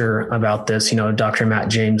teacher about this, Dr. Matt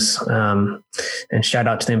James, and shout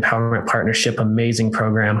out to the Empowerment Partnership, amazing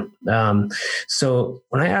program. So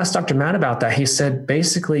when I asked Dr. Matt about that, he said,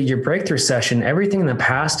 basically your breakthrough session, everything in the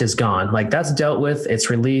past is gone. Like that's dealt with,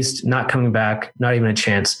 it's released, not coming back, not even a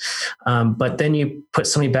chance. But then you put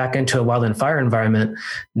somebody back into a wild and fire environment.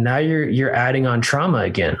 Now you're adding on trauma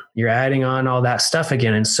again. You're adding on all that stuff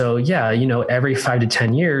again. And so, every 5 to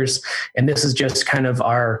 10 years, and this is just kind of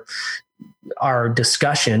our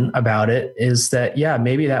discussion about it is that,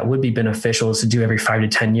 maybe that would be beneficial to do every 5 to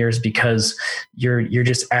 10 years because you're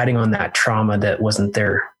just adding on that trauma that wasn't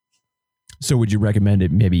there. So would you recommend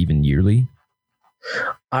it maybe even yearly?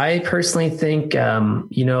 I personally think, I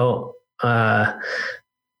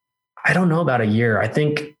don't know about a year. I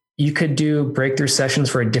think you could do breakthrough sessions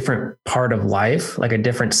for a different part of life, like a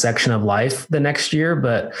different section of life the next year.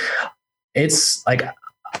 But it's like,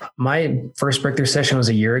 my first breakthrough session was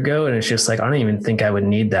a year ago, and it's just like, I don't even think I would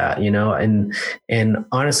need that, and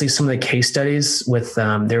honestly, some of the case studies with,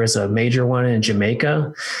 there was a major one in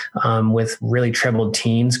Jamaica, with really troubled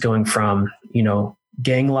teens going from,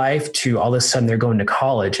 gang life to all of a sudden they're going to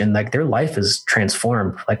college and like their life is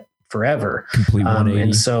transformed like forever. Complete 180.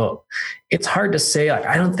 And so it's hard to say, like,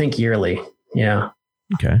 I don't think yearly. Yeah.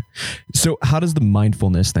 Okay. So how does the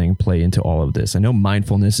mindfulness thing play into all of this? I know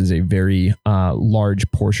mindfulness is a very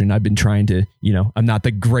large portion. I've been trying to, I'm not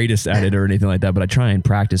the greatest at it or anything like that, but I try and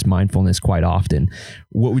practice mindfulness quite often.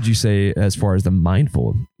 What would you say as far as the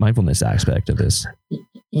mindfulness aspect of this?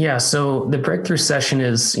 Yeah. So the breakthrough session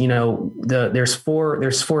is, there's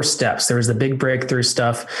four steps. There's the big breakthrough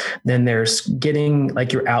stuff. Then there's getting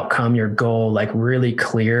like your outcome, your goal, like really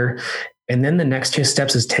clear. And then the next 2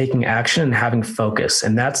 steps is taking action and having focus.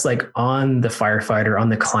 And that's like on the firefighter, on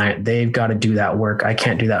the client. They've got to do that work. I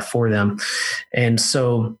can't do that for them. And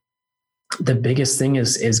so the biggest thing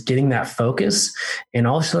is getting that focus. And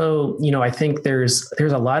also, I think there's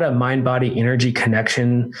a lot of mind body energy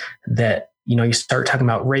connection that, you start talking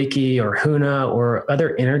about Reiki or Huna or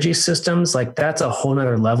other energy systems, like that's a whole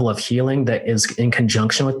nother level of healing that is in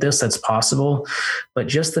conjunction with this. That's possible. But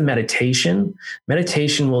just the meditation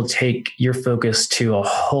will take your focus to a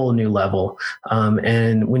whole new level.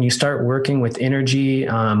 And when you start working with energy,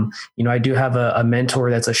 I do have a mentor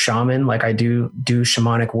that's a shaman, like I do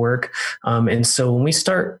shamanic work. And so when we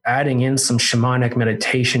start adding in some shamanic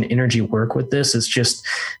meditation energy work with this, it's just,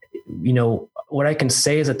 what I can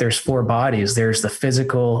say is that there's 4 bodies. There's the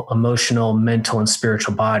physical, emotional, mental, and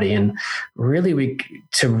spiritual body. And really have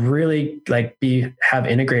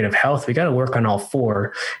integrative health, we got to work on all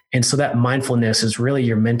 4. And so that mindfulness is really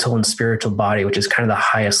your mental and spiritual body, which is kind of the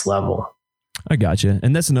highest level. I gotcha.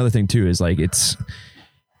 And that's another thing too, is like,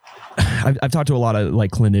 I've talked to a lot of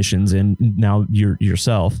like clinicians and now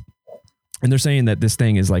yourself, and they're saying that this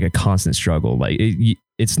thing is like a constant struggle. Like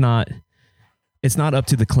it's not up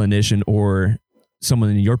to the clinician or someone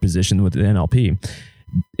in your position with the NLP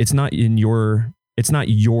it's not your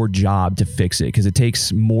job to fix it, because it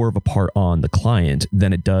takes more of a part on the client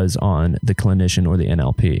than it does on the clinician or the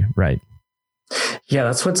NLP, right? Yeah,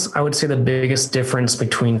 that's what's, I would say, the biggest difference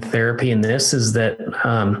between therapy and this is that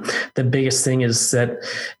the biggest thing is that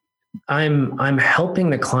I'm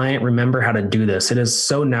helping the client remember how to do this. It is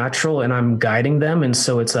so natural, and I'm guiding them. And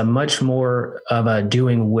so it's a much more of a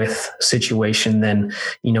doing with situation than,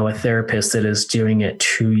 a therapist that is doing it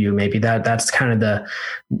to you. Maybe that's kind of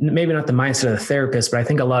maybe not the mindset of the therapist, but I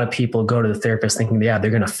think a lot of people go to the therapist thinking, yeah, they're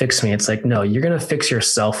going to fix me. It's like, no, you're going to fix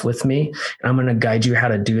yourself with me, and I'm going to guide you how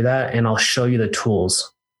to do that. And I'll show you the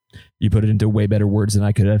tools. You put it into way better words than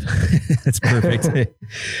I could have. That's perfect.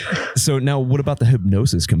 So now what about the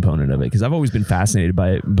hypnosis component of it? Because I've always been fascinated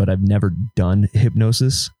by it, but I've never done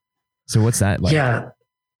hypnosis. So what's that like? Yeah.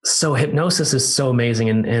 So hypnosis is so amazing.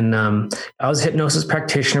 And I was a hypnosis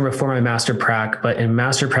practitioner before my master prac, but in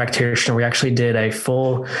master practitioner, we actually did a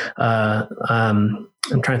full,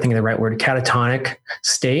 I'm trying to think of the right word, catatonic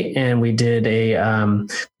state. And we did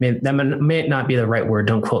that may not be the right word,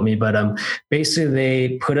 don't quote me, but basically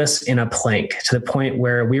they put us in a plank to the point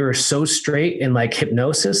where we were so straight in like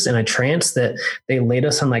hypnosis and a trance that they laid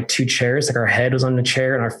us on like two chairs, like our head was on the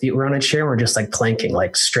chair and our feet were on a chair. And we're just like planking,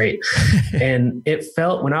 like straight. And it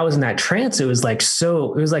felt, when I was in that trance, it was like, this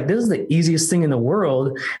is the easiest thing in the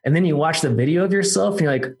world. And then you watch the video of yourself and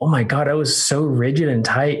you're like, oh my God, I was so rigid and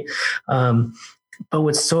tight. But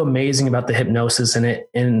what's so amazing about the hypnosis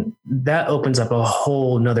and that opens up a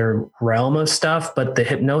whole nother realm of stuff. But the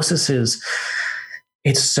hypnosis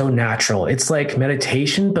it's so natural. It's like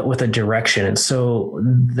meditation, but with a direction. And so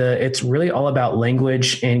it's really all about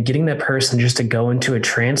language and getting that person just to go into a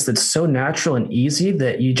trance that's so natural and easy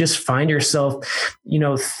that you just find yourself,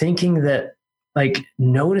 thinking that, like,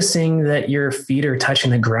 noticing that your feet are touching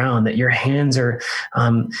the ground, that your hands are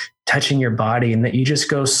touching your body, and that you just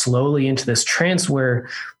go slowly into this trance where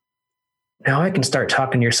now I can start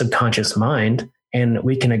talking to your subconscious mind, and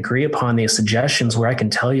we can agree upon these suggestions where I can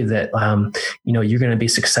tell you that, you're going to be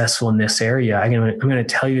successful in this area. I'm going to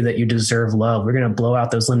tell you that you deserve love. We're going to blow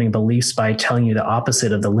out those limiting beliefs by telling you the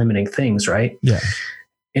opposite of the limiting things, right? Yeah.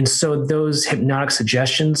 And so those hypnotic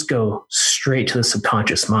suggestions go straight to the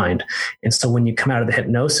subconscious mind. And so when you come out of the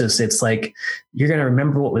hypnosis, it's like, you're going to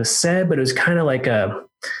remember what was said, but it was kind of like a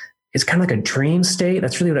dream state.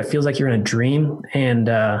 That's really what it feels like. You're in a dream.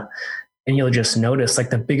 And you'll just notice,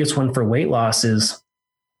 like, the biggest one for weight loss is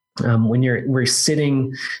when we're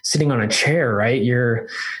sitting on a chair, right?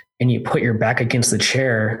 And you put your back against the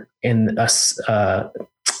chair, and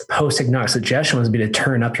post-hypnotic suggestion would be to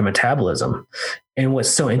turn up your metabolism. And what's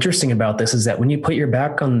so interesting about this is that when you put your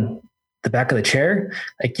back on the back of the chair,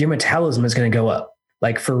 like, your metabolism is going to go up,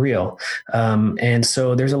 like, for real. And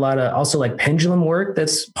so there's a lot of also like pendulum work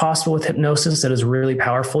that's possible with hypnosis that is really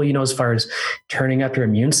powerful, as far as turning up your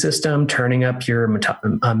immune system, turning up your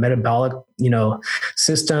metabolic,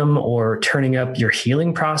 system, or turning up your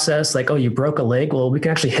healing process. Like, oh, you broke a leg. Well, we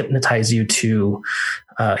can actually hypnotize you to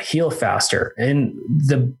heal faster. And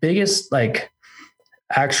the biggest, like,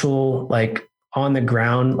 actual, like, on the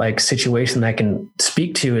ground, like, situation that I can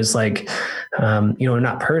speak to is like,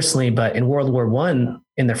 not personally, but in World War I,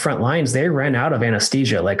 in the front lines, they ran out of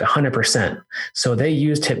anesthesia, like 100%. So they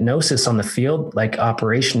used hypnosis on the field, like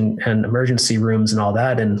operation and emergency rooms and all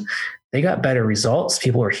that. And they got better results.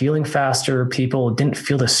 People were healing faster. People didn't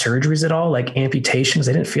feel the surgeries at all, like amputations.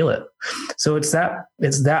 They didn't feel it. So it's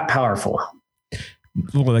that powerful.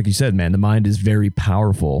 Well, like you said, man, the mind is very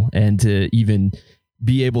powerful, and to even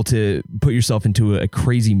be able to put yourself into a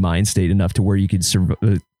crazy mind state enough to where you could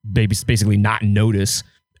basically not notice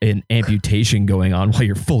an amputation going on while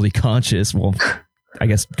you're fully conscious. Well, I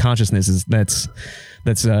guess consciousness that's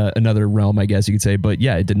another realm, I guess you could say. But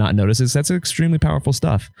yeah, I did not notice this. That's extremely powerful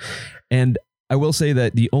stuff. And I will say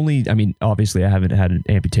that obviously I haven't had an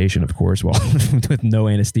amputation, of course, well, with no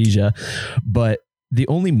anesthesia, but the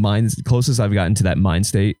only closest I've gotten to that mind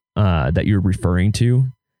state that you're referring to,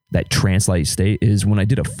 that trance-like state, is when I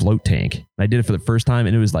did a float tank. I did it for the first time,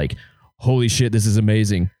 and it was like, holy shit, this is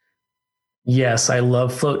amazing. Yes, I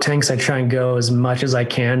love float tanks. I try and go as much as I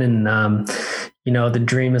can. And, the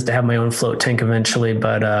dream is to have my own float tank eventually.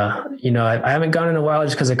 But, I haven't gone in a while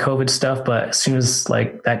just because of COVID stuff. But as soon as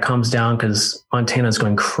like that comes down, because Montana is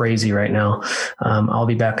going crazy right now, I'll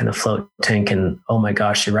be back in the float tank. And oh my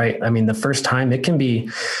gosh, you're right. I mean, the first time, it can be,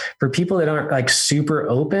 for people that aren't like super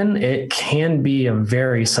open, it can be a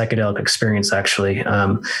very psychedelic experience, actually.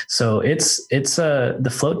 So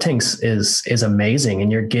the float tanks is amazing,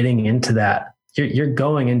 and you're getting into that. You're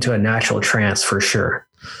going into a natural trance for sure.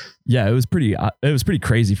 Yeah, it was pretty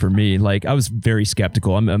crazy for me. Like I was very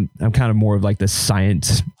skeptical. I'm kind of more of like the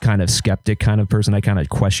science kind of skeptic kind of person. I kind of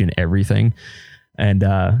question everything, and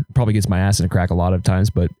probably gets my ass in a crack a lot of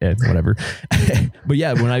times, but whatever. But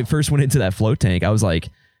yeah, when I first went into that float tank, I was like,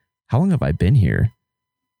 how long have I been here?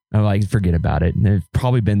 I'm like, forget about it. And I've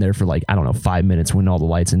probably been there for like, I don't know, 5 minutes when all the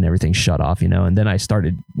lights and everything shut off, and then I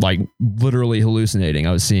started like literally hallucinating.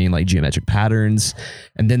 I was seeing like geometric patterns,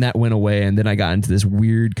 and then that went away. And then I got into this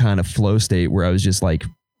weird kind of flow state where I was just like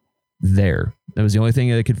there. That was the only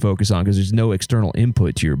thing I could focus on because there's no external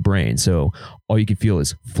input to your brain. So all you can feel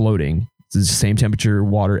is floating. It's the same temperature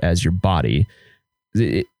water as your body.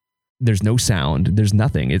 There's no sound. There's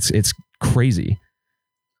nothing. It's crazy.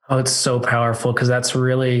 Oh, it's so powerful because that's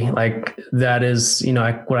really like, that is,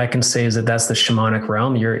 what I can say is that that's the shamanic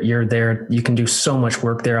realm. You're there. You can do so much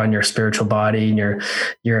work there on your spiritual body and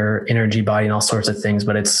your energy body and all sorts of things.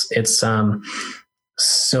 But it's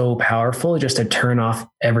so powerful just to turn off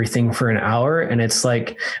everything for an hour. And it's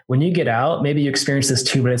like, when you get out, maybe you experience this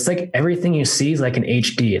too, but it's like everything you see is like an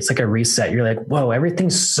HD. It's like a reset. You're like, whoa,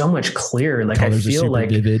 everything's so much clearer. Like I feel like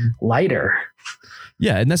vivid, lighter.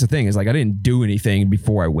 Yeah. And that's the thing is like, I didn't do anything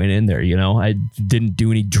before I went in there. I didn't do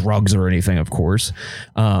any drugs or anything, of course.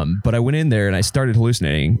 But I went in there and I started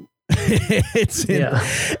hallucinating. It's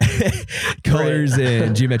colors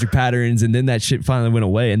and geometric patterns. And then that shit finally went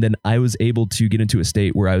away. And then I was able to get into a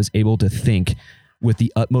state where I was able to think with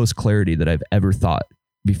the utmost clarity that I've ever thought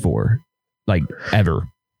before, like ever.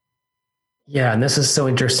 Yeah. And this is so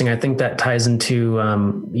interesting. I think that ties into,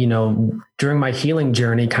 during my healing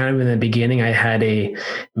journey, kind of in the beginning, I had a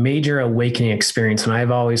major awakening experience. And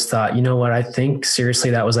I've always thought, you know what, I think seriously,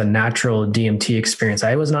 that was a natural DMT experience.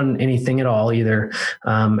 I wasn't on anything at all either.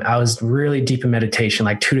 I was really deep in meditation,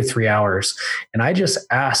 like 2 to 3 hours. And I just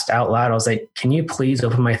asked out loud, I was like, can you please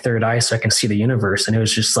open my third eye so I can see the universe? And it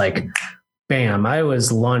was just like, bam, I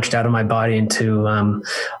was launched out of my body into,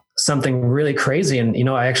 something really crazy. And,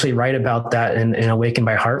 I actually write about that in Awakened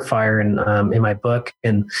by Heartfire and in my book.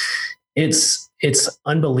 And it's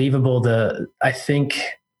unbelievable. I think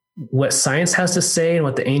what science has to say and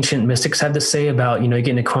what the ancient mystics had to say about,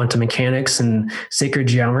 getting into quantum mechanics and sacred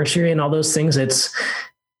geometry and all those things.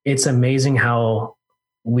 It's amazing how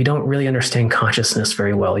we don't really understand consciousness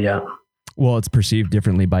very well yet. Well, it's perceived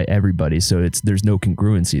differently by everybody. So there's no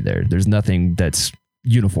congruency there. There's nothing that's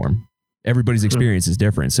uniform. Everybody's experience is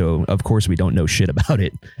different. So of course we don't know shit about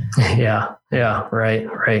it. Yeah.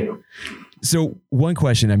 Right. So one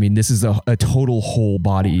question, this is a total whole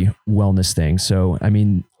body wellness thing. So,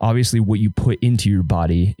 obviously what you put into your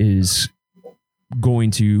body is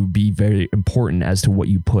going to be very important as to what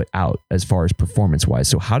you put out as far as performance wise.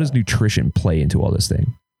 So how does nutrition play into all this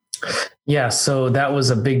thing? Yeah. So that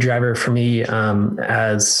was a big driver for me,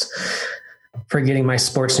 for getting my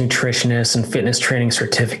sports nutritionist and fitness training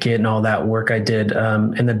certificate and all that work I did.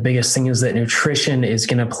 And the biggest thing is that nutrition is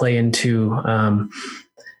going to play into,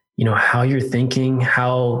 how you're thinking,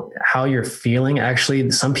 how you're feeling.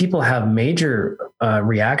 Actually, some people have major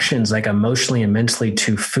reactions, like emotionally and mentally,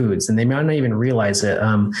 to foods, and they might not even realize it.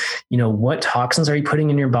 What toxins are you putting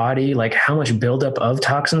in your body? Like how much buildup of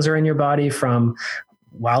toxins are in your body from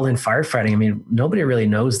while in firefighting? Nobody really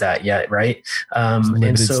knows that yet. Right.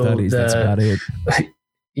 And so studies, that's about it.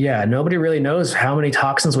 Yeah. Nobody really knows how many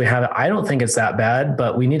toxins we have. I don't think it's that bad,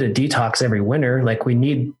 but we need a detox every winter. Like we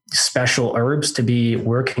need special herbs to be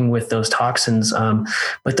working with those toxins.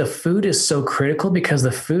 But the food is so critical because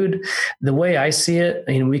the way I see it,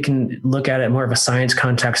 we can look at it more of a science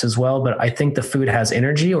context as well, but I think the food has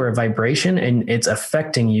energy or a vibration and it's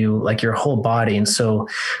affecting you, like your whole body. And so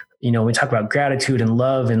we talk about gratitude and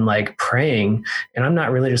love and like praying, and I'm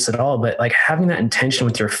not religious at all, but like having that intention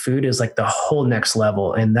with your food is like the whole next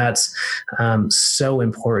level. And that's so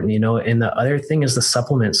important, and the other thing is the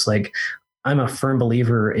supplements. Like I'm a firm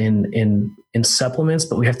believer in supplements,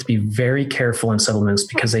 but we have to be very careful in supplements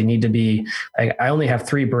because they need to be, I only have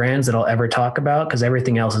 3 brands that I'll ever talk about because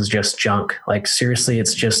everything else is just junk. Like seriously,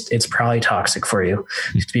 it's probably toxic for you.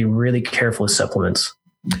 You have to be really careful with supplements.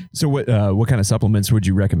 So what kind of supplements would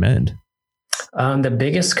you recommend? The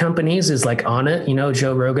biggest companies is like On It,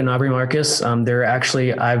 Joe Rogan, Aubrey Marcus. They're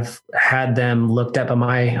actually, I've had them looked up by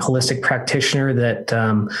my holistic practitioner that,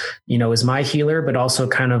 is my healer, but also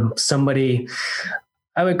kind of somebody,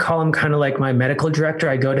 I would call him kind of like my medical director.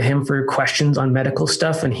 I go to him for questions on medical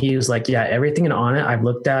stuff. And he was like, yeah, everything in On It I've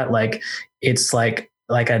looked at, like, it's like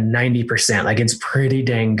like a 90%. Like it's pretty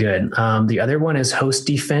dang good. The other one is Host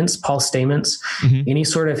Defense, Paul Stamets. Mhm. Any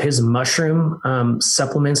sort of his mushroom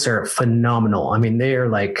supplements are phenomenal. I mean, they're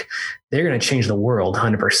going to change the world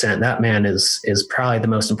 100%. That man is probably the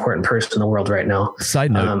most important person in the world right now.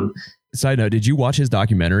 Side note, did you watch his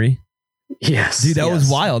documentary? Yes. Dude, that was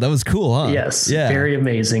wild. That was cool, huh? Yes. Yeah. Very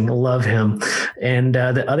amazing. Love him. And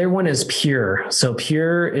the other one is Pure. So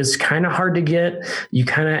Pure is kind of hard to get. You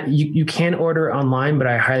can order online, but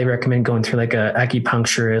I highly recommend going through like a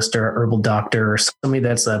acupuncturist or herbal doctor or somebody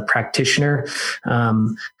that's a practitioner.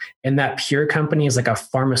 And that Pure company is like a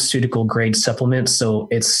pharmaceutical grade supplement. So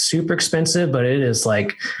it's super expensive, but it is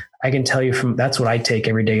like, I can tell you that's what I take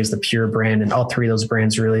every day is the Pure brand, and all three of those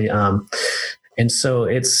brands really, and so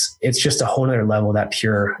it's just a whole nother level. That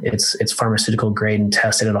Pure, it's pharmaceutical grade and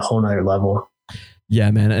tested at a whole nother level. Yeah,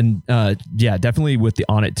 man. And definitely with the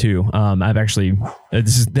On It too. I've actually,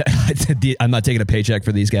 I'm not taking a paycheck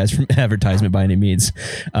for these guys from advertisement by any means.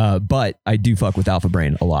 But I do fuck with Alpha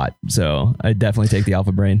Brain a lot. So I definitely take the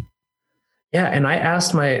Alpha Brain. Yeah. And I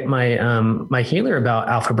asked my healer about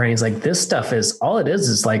Alpha Brain. He's like, this stuff is all it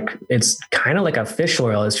is like, it's kind of like a fish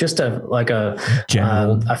oil. It's just a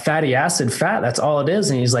fatty acid fat. That's all it is.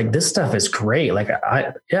 And he's like, this stuff is great. Like,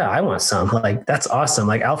 I want some. Like, that's awesome.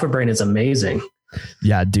 Like Alpha Brain is amazing.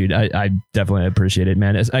 Yeah, dude, I definitely appreciate it,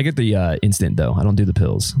 man. I get the instant though. I don't do the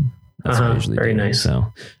pills. That's what I usually very do. nice.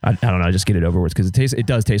 So I don't know. I just get it over with because it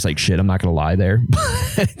does taste like shit. I'm not going to lie there,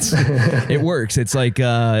 but it works. It's like,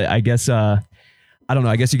 I guess, I don't know.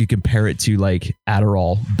 I guess you could compare it to like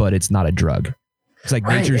Adderall, but it's not a drug. It's like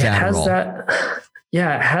nature's Adderall. It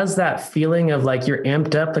has that feeling of like you're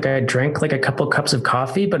amped up. Like I drank like a couple cups of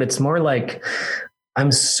coffee, but it's more like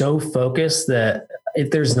I'm so focused that if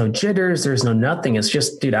there's no jitters, there's no nothing. It's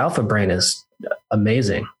just, dude, Alpha Brain is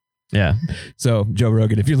amazing. Yeah. So Joe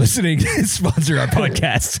Rogan, if you're listening, sponsor our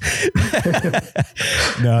podcast.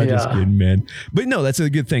 No, just kidding, man. But no, that's a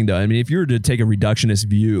good thing though. I mean, if you were to take a reductionist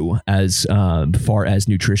view as far as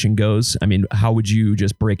nutrition goes, I mean, how would you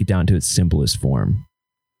just break it down to its simplest form?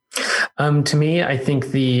 To me, I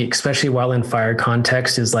think especially while in fire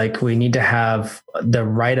context is like, we need to have the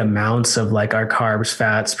right amounts of like our carbs,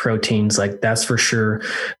 fats, proteins, like that's for sure.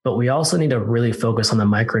 But we also need to really focus on the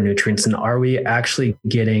micronutrients, and are we actually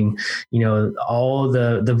getting, all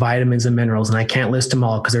the vitamins and minerals? And I can't list them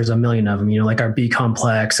all because there's a million of them, like our B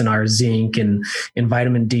complex and our zinc and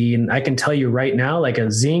vitamin D. And I can tell you right now, like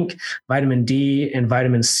a zinc, vitamin D, and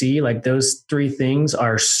vitamin C, like those three things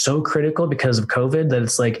are so critical because of COVID that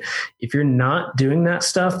it's like, if you're not doing that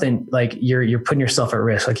stuff, then like you're putting yourself at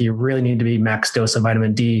risk. Like you really need to be max dose of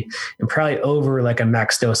vitamin D and probably over like a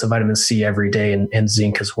max dose of vitamin C every day, and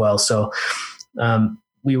zinc as well. So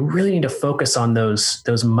we really need to focus on those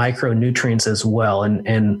micronutrients as well.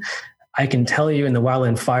 And I can tell you in the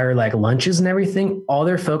Wildland Fire, like lunches and everything, all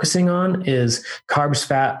they're focusing on is carbs,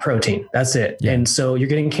 fat, protein. That's it. Yeah. And so you're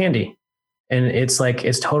getting candy. And it's like,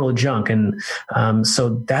 it's total junk. And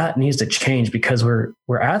so that needs to change because we're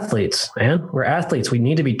athletes, man. We're athletes. We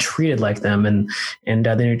need to be treated like them. And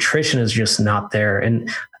the nutrition is just not there. And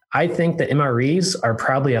I think the MREs are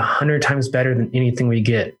probably 100 times better than anything we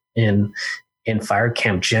get in fire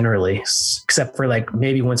camp generally, except for like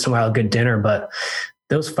maybe once in a while, a good dinner. But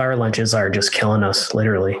those fire lunches are just killing us,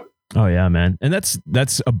 literally. Oh yeah, man. And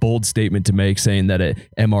that's a bold statement to make, saying that a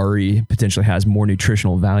MRE potentially has more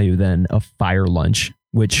nutritional value than a fire lunch,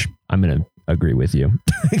 which I'm going to agree with you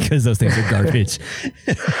because those things are garbage.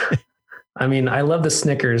 I mean, I love the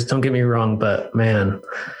Snickers, don't get me wrong, but man,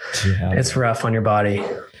 it's rough on your body.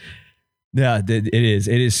 Yeah, it is.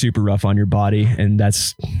 It is super rough on your body. And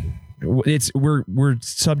we're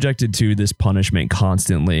subjected to this punishment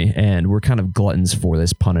constantly, and we're kind of gluttons for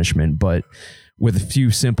this punishment, but with a few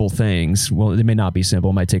simple things, well, they may not be simple.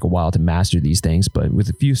 It might take a while to master these things, but with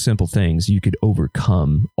a few simple things, you could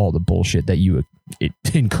overcome all the bullshit that you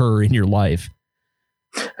incur in your life.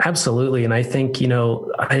 Absolutely. And I think,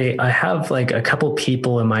 I have like a couple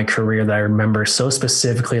people in my career that I remember so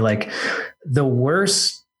specifically, like the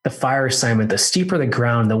worse the fire assignment, the steeper the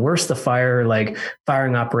ground, the worse the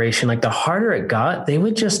firing operation, like the harder it got, they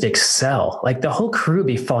would just excel. Like the whole crew would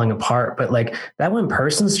be falling apart. But like that one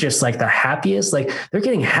person's just like the happiest, like they're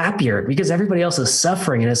getting happier because everybody else is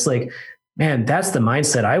suffering. And it's like, man, that's the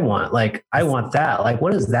mindset I want. Like, I want that. Like,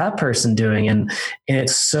 what is that person doing? And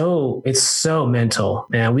it's so mental,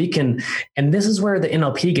 man. And this is where the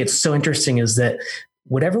NLP gets so interesting, is that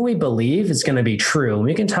whatever we believe is going to be true.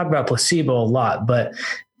 We can talk about placebo a lot, but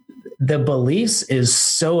the beliefs is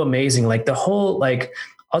so amazing. Like the whole, like,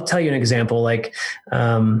 I'll tell you an example. Like,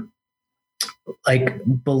 like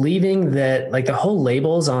believing that like the whole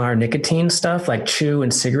labels on our nicotine stuff, like chew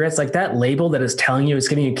and cigarettes, like that label that is telling you it's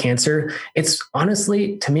giving you cancer. It's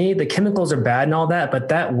honestly, to me, the chemicals are bad and all that, but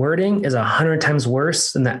that wording is 100 times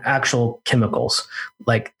worse than the actual chemicals.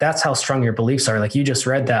 Like that's how strong your beliefs are. Like you just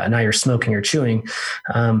read that and now you're smoking or chewing.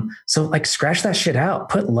 So like scratch that shit out,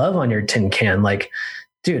 put love on your tin can. Like,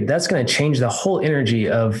 dude, that's going to change the whole energy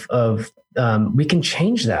of we can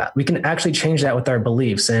change that. We can actually change that with our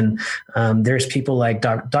beliefs. And there's people like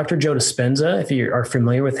Dr. Joe Dispenza, if you are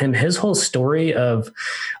familiar with him, his whole story of,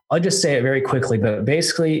 I'll just say it very quickly, but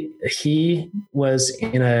basically he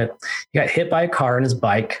got hit by a car on his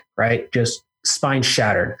bike, right? Just spine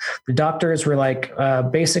shattered. The doctors were like,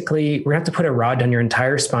 basically, we're gonna have to put a rod down your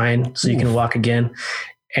entire spine so you can walk again.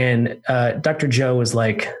 And Dr. Joe was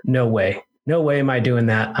like, no way am I doing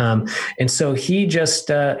that. And so he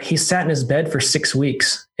just, he sat in his bed for 6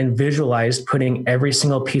 weeks and visualized putting every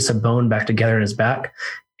single piece of bone back together in his back.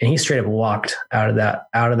 And he straight up walked out of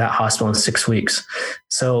that hospital in 6 weeks.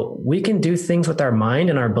 So we can do things with our mind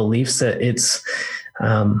and our beliefs that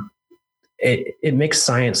it makes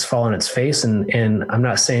science fall on its face. And I'm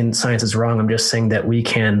not saying science is wrong. I'm just saying that we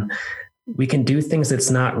can do things that's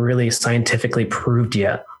not really scientifically proved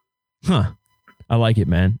yet. Huh. I like it,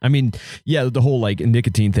 man. I mean, yeah, the whole like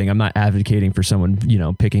nicotine thing, I'm not advocating for someone,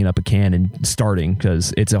 picking up a can and starting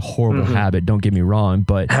because it's a horrible habit. Don't get me wrong,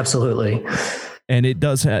 but absolutely. And it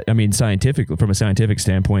does have, scientifically, from a scientific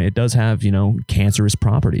standpoint, it does have, cancerous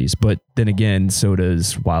properties, but then again, so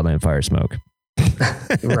does wildland fire smoke.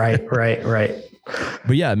 Right.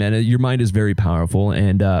 But yeah, man, your mind is very powerful.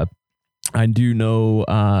 And, I do know,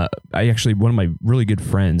 one of my really good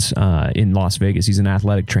friends in Las Vegas, he's an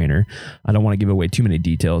athletic trainer. I don't want to give away too many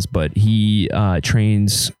details, but he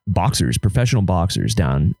trains professional boxers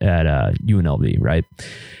down at UNLV, right?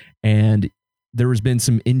 And there has been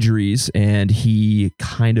some injuries and he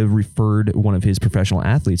kind of referred one of his professional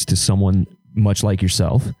athletes to someone much like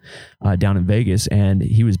yourself down in Vegas. And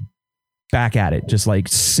he was back at it. Just like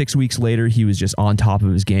 6 weeks later, he was just on top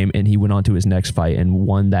of his game and he went on to his next fight and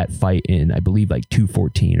won that fight in, I believe, like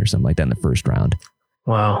 2-14 or something like that in the first round.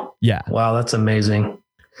 Wow. Yeah. Wow. That's amazing.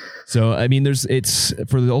 So, it's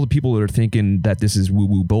for all the people that are thinking that this is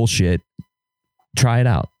woo-woo bullshit, try it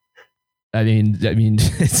out.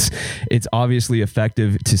 It's obviously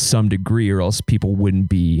effective to some degree or else people wouldn't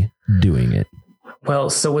be doing it. Well,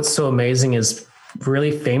 so what's so amazing is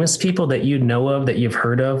really famous people that you know of, that you've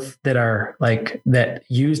heard of, that are like, that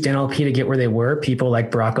used NLP to get where they were. People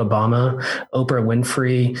like Barack Obama, Oprah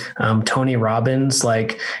Winfrey, Tony Robbins.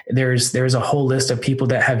 Like there's a whole list of people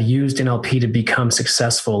that have used NLP to become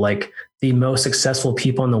successful. Like the most successful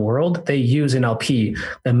people in the world, they use NLP.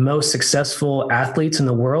 The most successful athletes in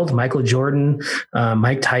the world, Michael Jordan,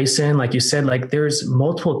 Mike Tyson, like you said, like there's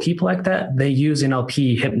multiple people like that. They use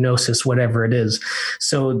NLP, hypnosis, whatever it is.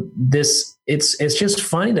 So it's just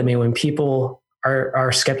funny to me when people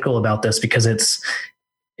are skeptical about this, because it's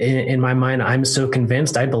in my mind, I'm so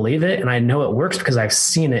convinced, I believe it. And I know it works because I've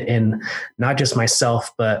seen it in not just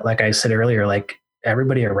myself, but like I said earlier, like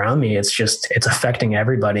everybody around me. It's affecting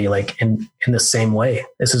everybody like in the same way.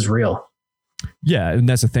 This is real. Yeah. And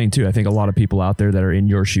that's the thing too. I think a lot of people out there that are in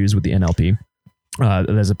your shoes with the NLP,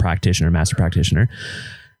 as a practitioner, master practitioner,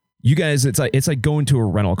 you guys, it's like going to a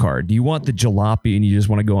rental car. Do you want the jalopy and you just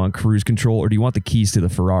want to go on cruise control, or do you want the keys to the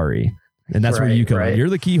Ferrari? And that's where you come in.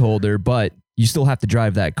 You're the key holder, but you still have to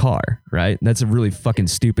drive that car, right? That's a really fucking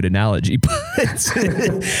stupid analogy, but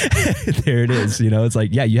there it is. It's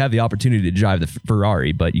like, yeah, you have the opportunity to drive the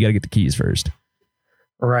Ferrari, but you got to get the keys first.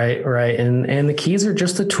 Right. And the keys are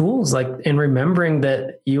just the tools, like, and remembering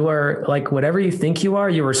that you are like, whatever you think you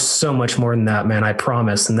are so much more than that, man. I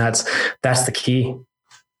promise. And that's the key.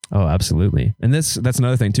 Oh, absolutely. And that's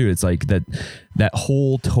another thing too. It's like that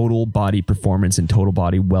whole total body performance and total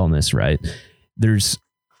body wellness, right? There's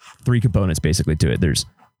 3 components basically to it. There's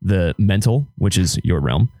the mental, which is your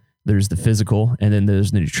realm. There's the physical, and then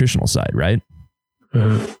there's the nutritional side, right?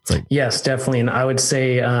 Mm-hmm. Like, yes, definitely. And I would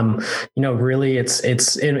say, really it's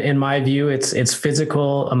in my view, it's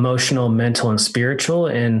physical, emotional, mental, and spiritual.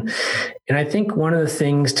 And I think one of the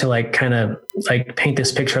things to like kind of like paint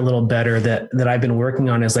this picture a little better that I've been working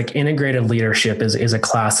on is like integrative leadership is a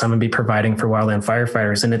class I'm going to be providing for wildland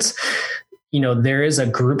firefighters. And it's, there is a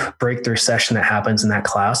group breakthrough session that happens in that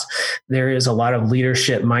class. There is a lot of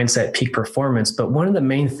leadership, mindset, peak performance. But one of the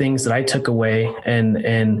main things that I took away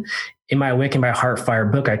and in my Awaken by Heart Fire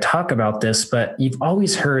book, I talk about this, but you've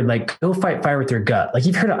always heard like, go fight fire with your gut. Like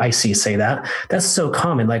you've heard IC say that. That's so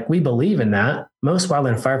common. Like we believe in that. Most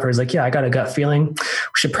wildland firefighters like, yeah, I got a gut feeling. We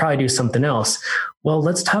should probably do something else. Well,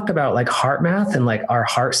 let's talk about like heart math and like our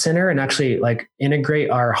heart center and actually like integrate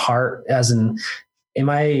our heart as in, am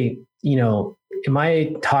I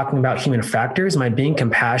talking about human factors? Am I being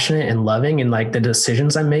compassionate and loving in like the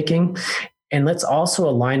decisions I'm making? And let's also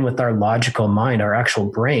align with our logical mind, our actual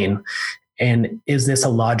brain. And is this a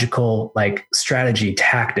logical like strategy,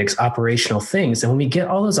 tactics, operational things? And when we get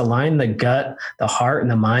all those aligned, the gut, the heart,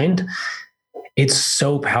 and the mind, it's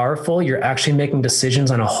so powerful. You're actually making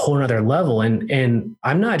decisions on a whole nother level. And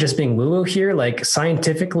I'm not just being woo-woo here. Like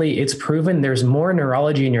scientifically, it's proven there's more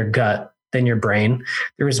neurology in your gut than your brain.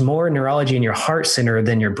 There is more neurology in your heart center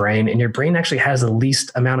than your brain. And your brain actually has the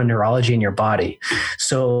least amount of neurology in your body.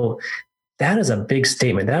 So that is a big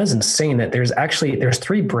statement. That is insane that there's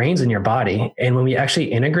 3 brains in your body. And when we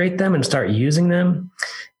actually integrate them and start using them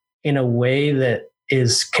in a way that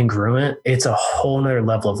is congruent, it's a whole nother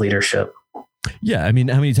level of leadership. Yeah. I mean,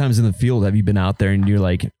 how many times in the field have you been out there and you're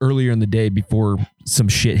like earlier in the day before some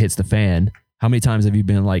shit hits the fan? How many times have you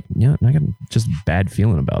been like, yeah, I got just bad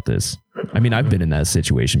feeling about this? I mean, I've been in that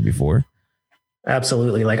situation before.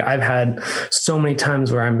 Absolutely. Like I've had so many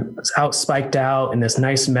times where I'm out spiked out in this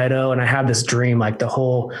nice meadow and I have this dream, like the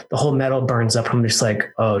whole meadow burns up. I'm just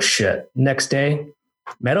like, oh shit. Next day,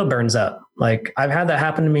 meadow burns up. Like I've had that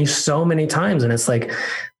happen to me so many times. And it's like,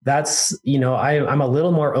 that's, I'm a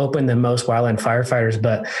little more open than most wildland firefighters,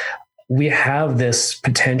 but we have this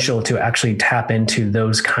potential to actually tap into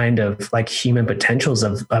those kind of like human potentials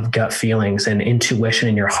of gut feelings and intuition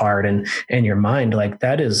in your heart and your mind. Like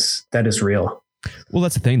that is real. Well,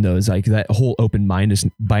 that's the thing though, is like that whole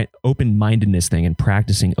open-mindedness thing and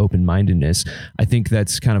practicing open-mindedness. I think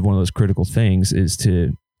that's kind of one of those critical things is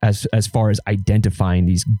to, as far as identifying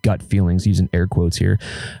these gut feelings, using air quotes here.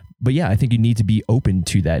 But yeah, I think you need to be open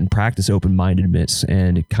to that and practice open-mindedness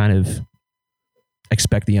and kind of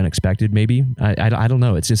expect the unexpected. Maybe. I don't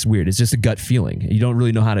know. It's just weird. It's just a gut feeling. You don't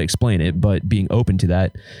really know how to explain it, but being open to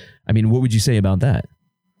that. I mean, what would you say about that?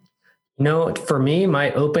 For me,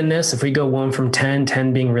 my openness, if we go 1 from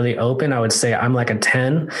 10 being really open, I would say I'm like a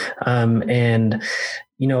 10. And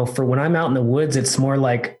for when I'm out in the woods, it's more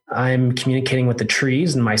like I'm communicating with the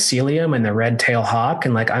trees and mycelium and the red-tailed hawk.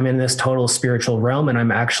 And like, I'm in this total spiritual realm and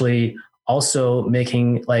I'm actually also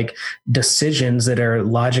making like decisions that are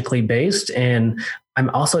logically based. And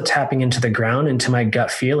I'm also tapping into the ground, into my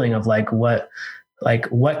gut feeling of like, what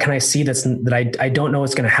can I see that I don't know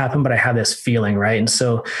what's going to happen, but I have this feeling, right? And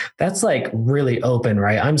so that's like really open,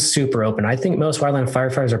 right? I'm super open. I think most wildland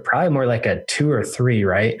firefighters are probably more like a 2 or 3,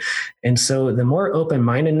 right? And so the more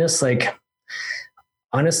open-mindedness, like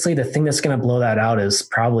honestly, the thing that's going to blow that out is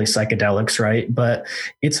probably psychedelics, right? But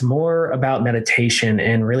it's more about meditation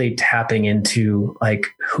and really tapping into like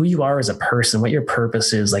who you are as a person, what your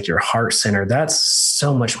purpose is, like your heart center. That's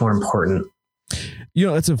so much more important.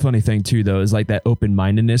 That's a funny thing too, though, is like that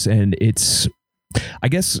open-mindedness. And I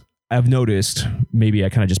guess I've noticed, maybe I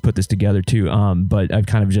kind of just put this together too. But I've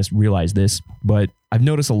kind of just realized this, but I've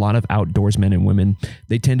noticed a lot of outdoors men and women,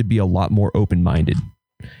 they tend to be a lot more open-minded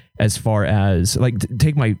as far as like,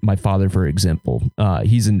 take my father, for example.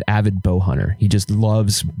 He's an avid bow hunter. He just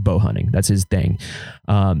loves bow hunting. That's his thing.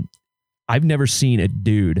 I've never seen a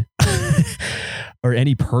dude or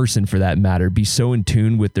any person for that matter be so in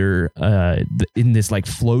tune with their in this like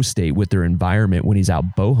flow state with their environment when he's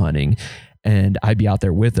out bow hunting. And I'd be out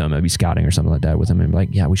there with him. I'd be scouting or something like that with him. And be like,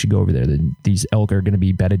 yeah, we should go over there. These elk are going to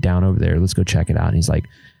be bedded down over there. Let's go check it out. And he's like,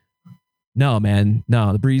 no, man,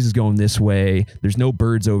 no, the breeze is going this way. There's no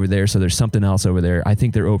birds over there. So there's something else over there. I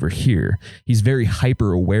think they're over here. He's very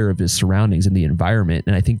hyper aware of his surroundings and the environment.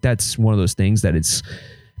 And I think that's one of those things that it's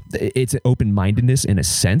open-mindedness in a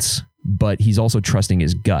sense, but he's also trusting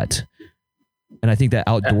his gut. And I think that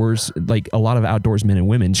outdoors, like a lot of outdoors men and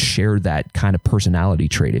women share that kind of personality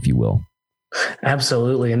trait, if you will.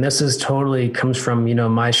 Absolutely. And this is totally comes from,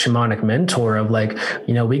 my shamanic mentor of like,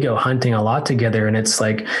 we go hunting a lot together and it's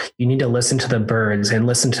like, you need to listen to the birds and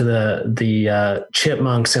listen to the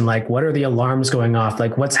chipmunks and like, what are the alarms going off?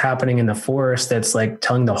 Like what's happening in the forest that's like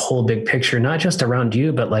telling the whole big picture, not just around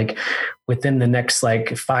you, but like within the next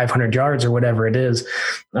like 500 yards or whatever it is.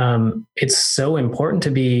 It's so important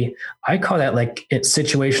to be, I call that like it's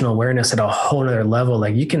situational awareness at a whole nother level.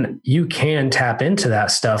 Like you can tap into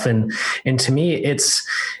that stuff. And to me,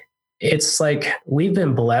 it's like we've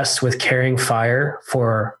been blessed with carrying fire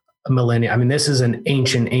for a millennia. I mean, this is an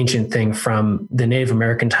ancient thing from the Native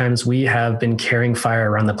American times. We have been carrying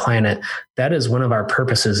fire around the planet. That is one of our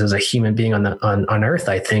purposes as a human being on Earth,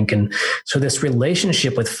 I think. And so this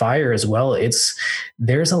relationship with fire as well,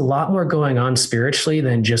 there's a lot more going on spiritually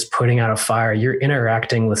than just putting out a fire. You're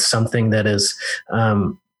interacting with something that is,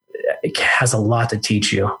 it has a lot to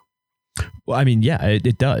teach you. Well, I mean, yeah,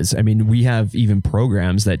 it does. I mean, we have even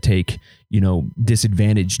programs that take,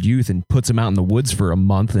 disadvantaged youth and puts them out in the woods for a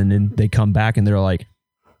month. And then they come back and they're like,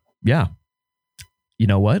 yeah, you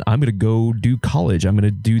know what? I'm going to go do college. I'm going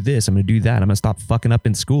to do this. I'm going to do that. I'm going to stop fucking up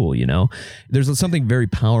in school. There's something very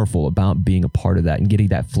powerful about being a part of that and getting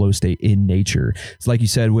that flow state in nature. It's like you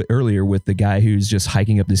said earlier with the guy who's just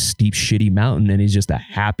hiking up this steep, shitty mountain and he's just the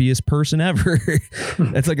happiest person ever.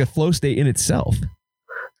 That's like a flow state in itself.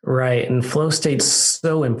 Right. And flow state's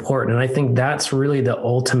so important. And I think that's really the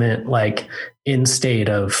ultimate end state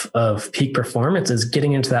of peak performance is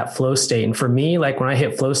getting into that flow state. And for me, when I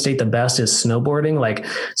hit flow state, the best is snowboarding,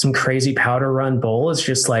 some crazy powder run bowl. It's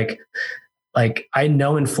just like I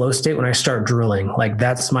know in flow state when I start drooling,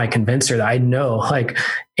 that's my convincer that I know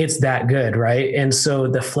it's that good. Right. And so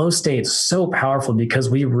the flow state is so powerful because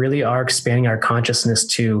we really are expanding our consciousness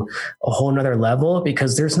to a whole nother level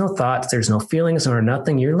because there's no thoughts, there's no feelings or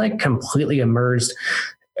nothing. You're completely immersed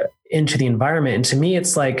into the environment. And to me,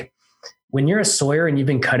 it's when you're a sawyer and you've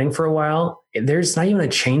been cutting for a while, there's not even a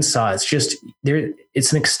chainsaw. It's just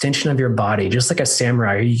it's an extension of your body, just like a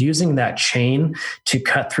samurai. You're using that chain to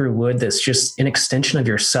cut through wood. That's just an extension of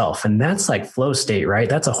yourself. And that's flow state, right?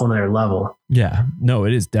 That's a whole nother level. Yeah, no,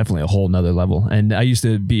 it is definitely a whole nother level. And I used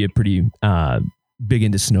to be a pretty big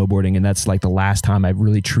into snowboarding. And that's the last time I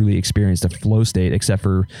really truly experienced a flow state, except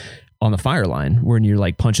for on the fire line when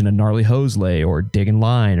you're punching a gnarly hose lay or digging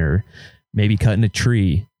line or maybe cutting a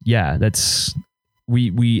tree. Yeah,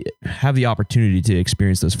 we have the opportunity to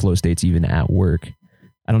experience those flow states even at work.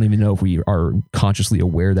 I don't even know if we are consciously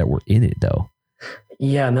aware that we're in it though.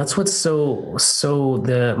 Yeah. And that's what's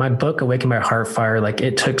my book, Awaken My Heart Fire,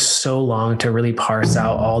 it took so long to really parse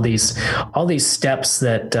out all these steps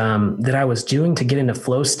that I was doing to get into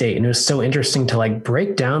flow state. And it was so interesting to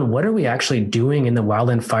break down what are we actually doing in the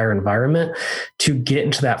wildland fire environment to get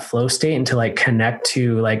into that flow state and to connect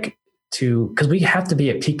to because we have to be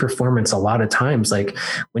at peak performance a lot of times.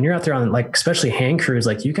 When you're out there on especially hand crews,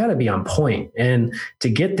 you got to be on point, and to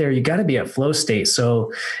get there, you got to be at flow state.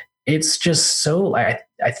 So it's just so I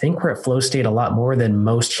think we're at flow state a lot more than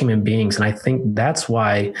most human beings. And I think that's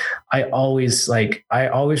why I always refer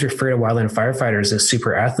to wildland firefighters as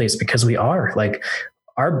super athletes, because we are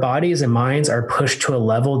our bodies and minds are pushed to a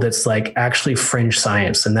level that's actually fringe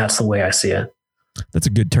science. And that's the way I see it. That's a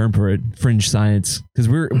good term for it, fringe science. Because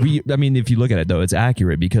I mean, if you look at it though, it's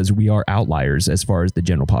accurate because we are outliers as far as the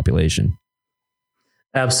general population.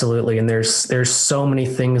 Absolutely. And there's so many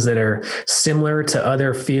things that are similar to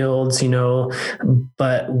other fields,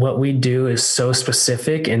 but what we do is so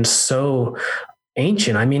specific and so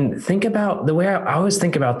ancient. I mean, think about the way I always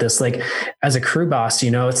think about this, as a crew boss,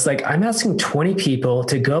 it's I'm asking 20 people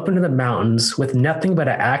to go up into the mountains with nothing but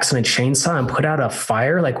an axe and a chainsaw and put out a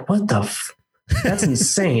fire. What the that's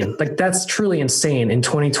insane. That's truly insane in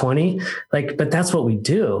 2020. But that's what we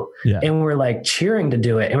do. Yeah. And we're cheering to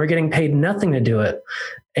do it and we're getting paid nothing to do it.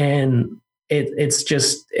 And it's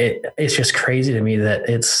just crazy to me that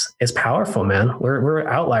it's powerful, man. We're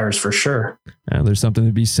outliers for sure. There's something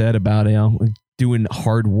to be said about doing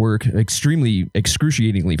hard work, extremely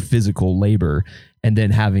excruciatingly physical labor, and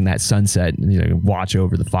then having that sunset, watch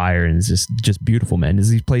over the fire. And it's just beautiful, man.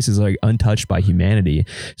 These places are untouched by humanity.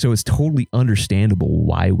 So it's totally understandable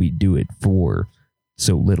why we do it for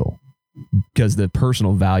so little, because the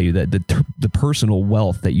personal value that the personal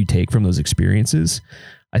wealth that you take from those experiences,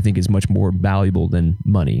 I think is much more valuable than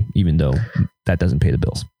money, even though that doesn't pay the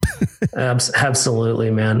bills.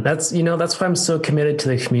 Absolutely, man. That's why I'm so committed to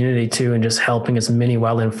the community too, and just helping as many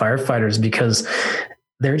wildland firefighters, because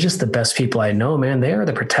they're just the best people I know, man. They are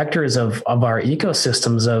the protectors of our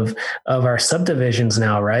ecosystems, of our subdivisions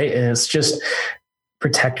now, right? And it's just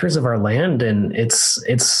protectors of our land. And it's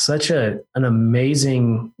such an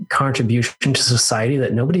amazing contribution to society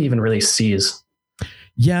that nobody even really sees.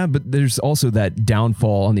 Yeah, but there's also that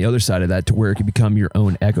downfall on the other side of that to where it can become your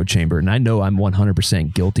own echo chamber. And I know I'm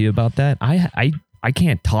 100% guilty about that. I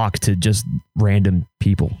can't talk to just random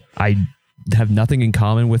people. I have nothing in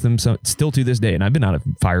common with them. So still to this day, and I've been out of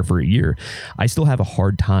fire for a year, I still have a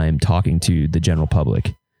hard time talking to the general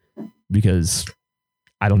public because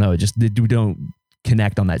I don't know, we don't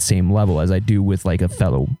connect on that same level as I do with a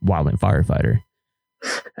fellow wildland firefighter.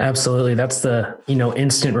 Absolutely. That's the,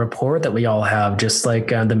 instant rapport that we all have, just like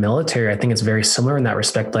the military. I think it's very similar in that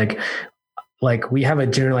respect. Like we have a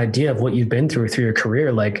general idea of what you've been through your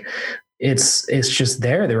career. Like it's just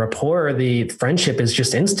there. The rapport, the friendship is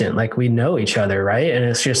just instant. Like we know each other. Right. And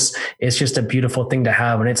it's just a beautiful thing to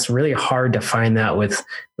have. And it's really hard to find that with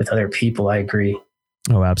other people. I agree.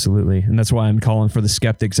 Oh, absolutely. And that's why I'm calling for the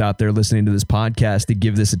skeptics out there listening to this podcast to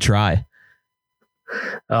give this a try.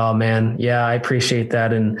 Oh man. Yeah, I appreciate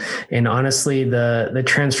that. And honestly, the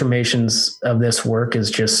transformations of this work is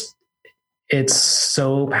just, it's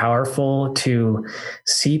so powerful to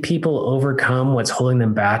see people overcome what's holding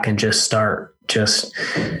them back and just start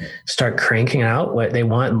cranking out what they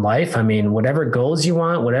want in life. I mean, whatever goals you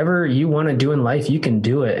want, whatever you want to do in life, you can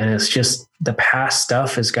do it. And it's just the past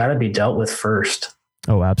stuff has got to be dealt with first.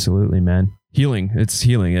 Oh, absolutely, man. Healing. It's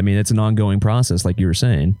healing. I mean, it's an ongoing process, like you were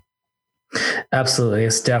saying. Absolutely.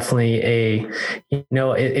 It's definitely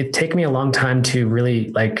it took me a long time to really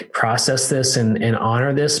like process this and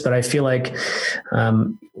honor this. But I feel like,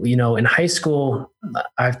 in high school,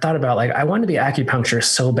 I've thought about like, I wanted to be an acupuncturist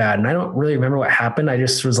so bad. And I don't really remember what happened. I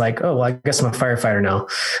just was like, oh, well, I guess I'm a firefighter now.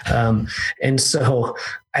 And so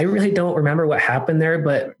I really don't remember what happened there,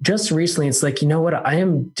 but just recently it's like, you know what, I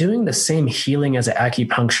am doing the same healing as an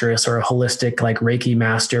acupuncturist or a holistic like Reiki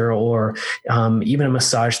master or even a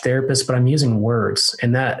massage therapist, but I'm using words.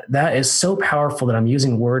 And that is so powerful that I'm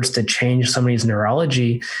using words to change somebody's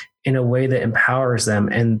neurology in a way that empowers them.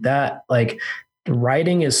 And that like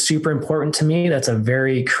writing is super important to me. That's a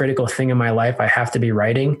very critical thing in my life. I have to be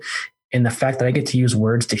writing. And the fact that I get to use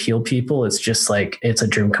words to heal people, it's just like, it's a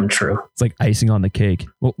dream come true. It's like icing on the cake.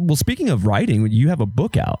 Well, speaking of writing, you have a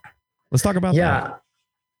book out. Let's talk about that.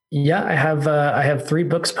 Yeah, I have 3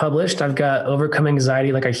 books published. I've got Overcome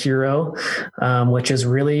Anxiety Like a Hero, which is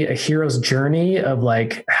really a hero's journey of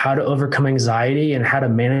like how to overcome anxiety and how to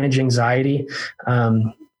manage anxiety.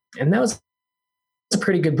 And that was a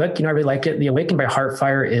pretty good book. I really like it. The Awakened by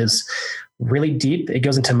Heartfire is really deep. It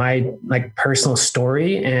goes into my like personal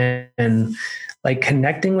story and like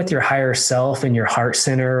connecting with your higher self and your heart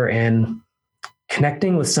center and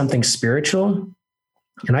connecting with something spiritual.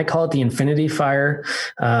 And I call it the Infinity Fire,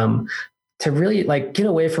 to really like get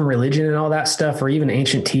away from religion and all that stuff, or even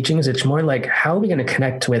ancient teachings. It's more like, how are we going to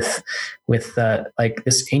connect with like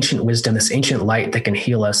this ancient wisdom, this ancient light that can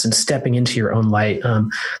heal us, and stepping into your own light.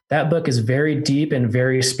 That book is very deep and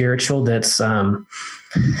very spiritual. That's,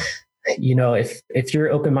 if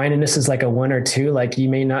your open-mindedness is like a 1 or 2, like you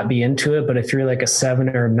may not be into it, but if you're like a 7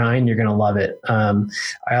 or 9, you're going to love it.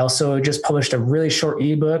 I also just published a really short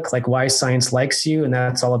ebook, like Why Science Likes You. And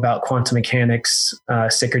that's all about quantum mechanics,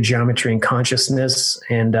 sacred geometry and consciousness.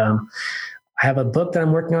 And, I have a book that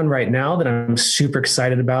I'm working on right now that I'm super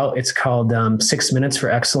excited about. It's called 6 Minutes for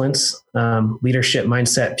Excellence, Leadership,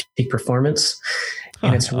 Mindset, Peak Performance.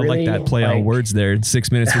 And it's really, I like that play on words there.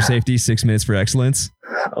 6 minutes for safety, 6 minutes for excellence.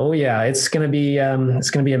 Oh yeah, it's gonna be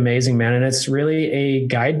amazing, man. And it's really a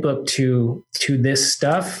guidebook to this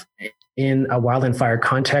stuff in a Wildland Fire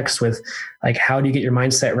context, with like, how do you get your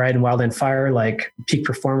mindset right in Wildland Fire? Like peak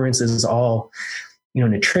performance is all,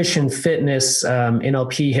 nutrition, fitness,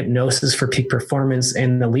 NLP, hypnosis for peak performance.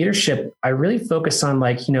 And the leadership, I really focus on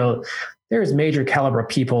like, there's major caliber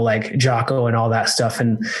people like Jocko and all that stuff.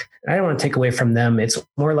 And I don't want to take away from them. It's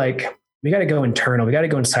more like, we got to go internal. We got to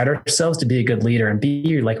go inside ourselves to be a good leader and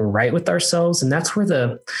be like right with ourselves. And that's where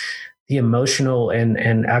the emotional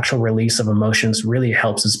and actual release of emotions really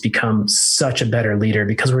helps us become such a better leader,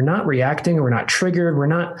 because we're not reacting, we're not triggered. We're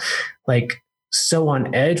not like so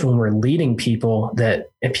on edge when we're leading people,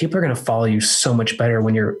 and people are going to follow you so much better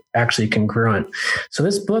when you're actually congruent. So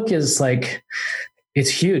this book is like, it's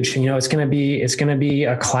huge. It's going to be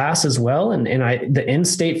a class as well. And the end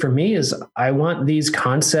state for me is I want these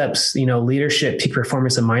concepts, leadership, peak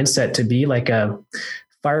performance, and mindset to be like a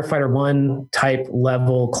Firefighter 1 type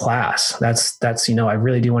level class. That's, I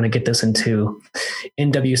really do want to get this into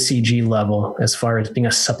NWCG level as far as being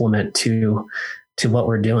a supplement to what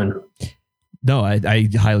we're doing. No, I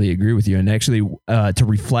highly agree with you. And actually, to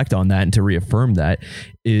reflect on that and to reaffirm that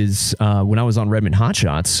is when I was on Redmond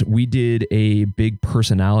Hotshots, we did a big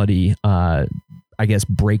personality,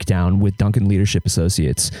 breakdown with Duncan Leadership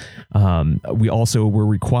Associates. We also were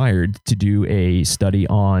required to do a study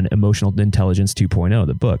on Emotional Intelligence 2.0,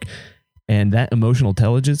 the book. And that emotional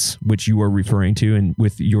intelligence, which you are referring to, and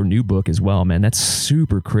with your new book as well, man, that's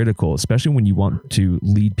super critical, especially when you want to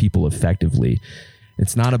lead people effectively.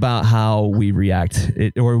 It's not about how we react,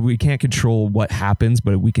 or we can't control what happens,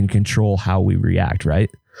 but we can control how we react, right?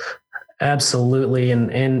 Absolutely.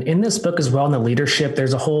 And in this book as well, in the leadership,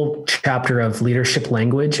 there's a whole chapter of leadership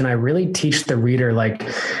language. And I really teach the reader like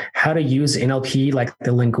how to use NLP, like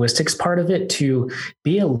the linguistics part of it, to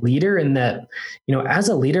be a leader. And that, as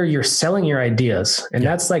a leader, you're selling your ideas, and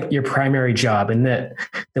that's like your primary job. And that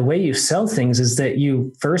the way you sell things is that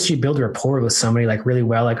you build rapport with somebody like really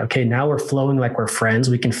well, like, okay, now we're flowing like we're friends.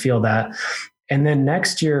 We can feel that. And then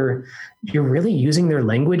next you're really using their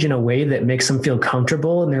language in a way that makes them feel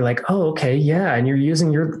comfortable. And they're like, oh, okay. Yeah. And you're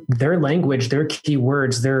using their language, their key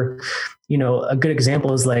words. A good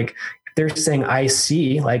example is like, if they're saying, I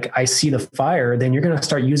see the fire, then you're going to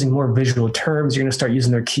start using more visual terms. You're going to start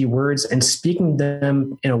using their key words and speaking to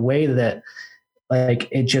them in a way that like,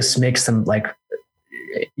 it just makes them like,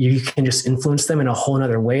 you can just influence them in a whole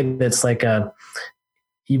nother way. That's like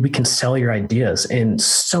we can sell your ideas and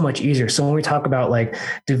so much easier. So when we talk about like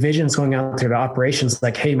divisions going out there to operations,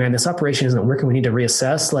 like, hey man, this operation isn't working. We need to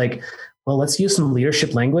reassess. Like, well, let's use some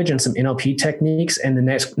leadership language and some NLP techniques. And the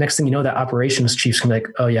next thing you know, that operations chief's gonna be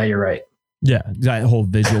like, oh yeah, you're right. Yeah. That whole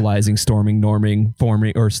visualizing, storming, norming,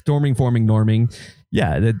 forming, norming.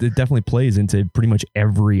 Yeah. That definitely plays into pretty much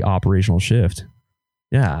every operational shift.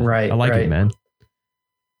 Yeah. Right. I like it, man.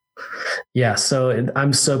 Yeah. So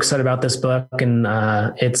I'm so excited about this book, and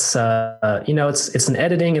it's an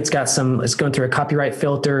editing. It's going through a copyright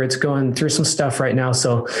filter. It's going through some stuff right now.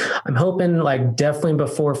 So I'm hoping like definitely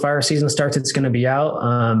before fire season starts, it's going to be out.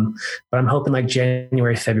 But I'm hoping like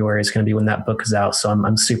January, February is going to be when that book is out. So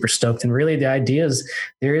I'm super stoked. And really the idea is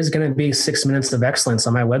there is going to be 6 minutes of excellence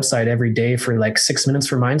on my website every day for like 6 minutes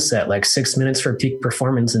for mindset, like 6 minutes for peak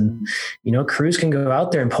performance. And, crews can go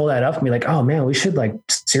out there and pull that up and be like, oh man, we should like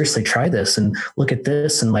seriously try this and look at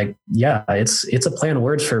this. And like, yeah, it's a play on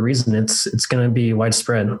words for a reason. It's going to be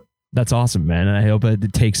widespread. That's awesome, man. And I hope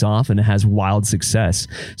it takes off and it has wild success.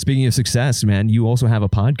 Speaking of success, man, you also have a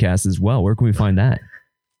podcast as well. Where can we find that?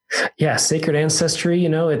 Yeah. Sacred Ancestry,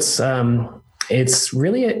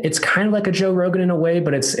 it's kind of like a Joe Rogan in a way,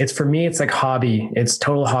 but it's for me, it's like hobby. It's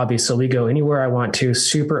total hobby. So we go anywhere I want to,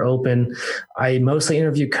 super open. I mostly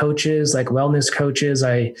interview coaches, like wellness coaches.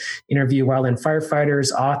 I interview wildland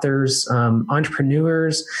firefighters, authors,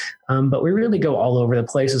 entrepreneurs. But we really go all over the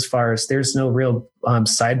place as far as there's no real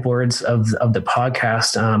sideboards of the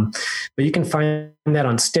podcast. But you can find that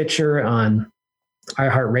on Stitcher, on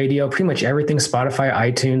iHeartRadio, pretty much everything, Spotify,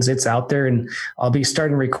 iTunes, it's out there. And I'll be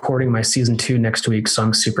starting recording my season 2 next week. So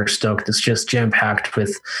I'm super stoked. It's just jam packed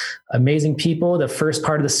with amazing people. The first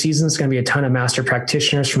part of the season is going to be a ton of master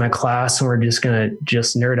practitioners from my class. And we're just going to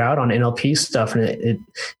nerd out on NLP stuff. And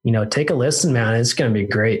take a listen, man. It's going to be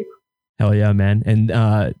great. Hell yeah, man.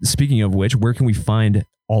 And speaking of which, where can we find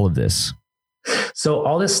all of this? So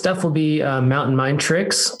all this stuff will be Mountain Mind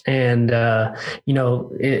Tricks, and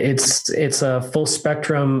it's a full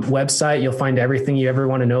spectrum website. You'll find everything you ever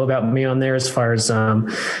want to know about me on there. As far as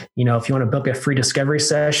if you want to book a free discovery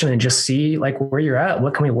session and just see like where you're at,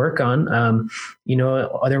 what can we work on?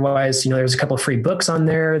 Otherwise, there's a couple of free books on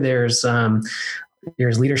there.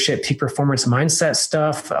 There's leadership, peak performance, mindset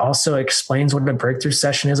stuff. Also explains what a breakthrough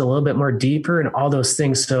session is a little bit more deeper and all those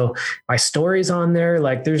things. So my story's on there.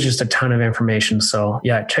 Like there's just a ton of information. So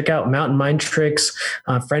yeah, check out Mountain Mind Tricks.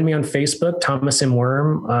 Friend me on Facebook, Thomas M.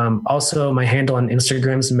 Wurm. Also my handle on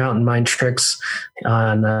Instagram is Mountain Mind Tricks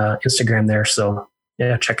on Instagram there. So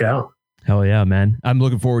yeah, check it out. Hell yeah, man. I'm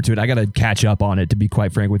looking forward to it. I got to catch up on it, to be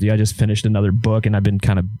quite frank with you. I just finished another book and I've been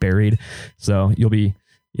kind of buried. So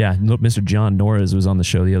yeah, Mr. John Norris was on the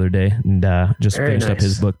show the other day and just Very finished nice. up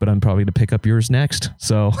his book, but I'm probably going to pick up yours next.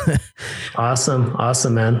 So Awesome,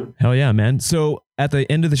 man. Hell yeah, man. So at the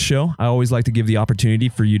end of the show, I always like to give the opportunity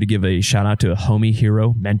for you to give a shout out to a homie,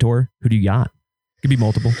 hero, mentor. Who do you got? It could be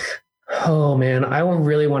multiple. Oh man, I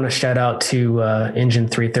really want to shout out to Engine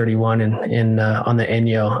 331 and on the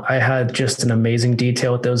Enyo. I had just an amazing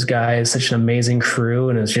detail with those guys, such an amazing crew,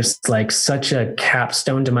 and it's just like such a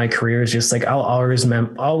capstone to my career. It's just like I'll always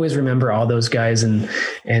remember all those guys and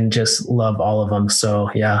just love all of them.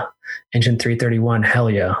 So yeah, Engine 331, hell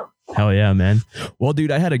yeah. Hell yeah, man. Well,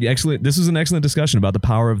 dude, this was an excellent discussion about the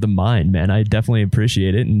power of the mind, man. I definitely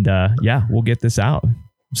appreciate it. And yeah, we'll get this out.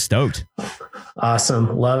 I'm stoked.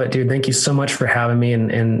 Awesome. Love it, dude. Thank you so much for having me.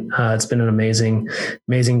 And it's been an amazing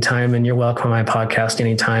time, and you're welcome on my podcast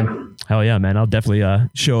anytime. Hell yeah, man. I'll definitely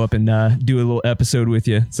show up and do a little episode with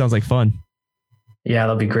you. Sounds like fun. Yeah,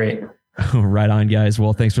 that'll be great. Right on, guys.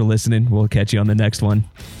 Well, thanks for listening. We'll catch you on the next one.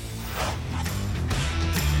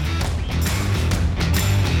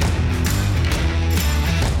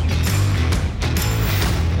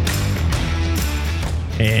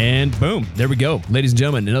 And boom, there we go. Ladies and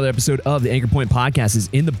gentlemen, another episode of the Anchor Point Podcast is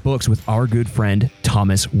in the books with our good friend,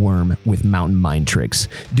 Thomas Wurm with Mountain Mind Tricks.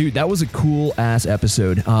 Dude, that was a cool ass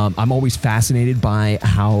episode. I'm always fascinated by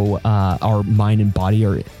how our mind and body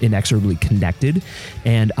are inexorably connected.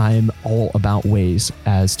 And I'm all about ways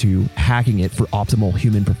as to hacking it for optimal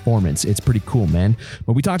human performance. It's pretty cool, man.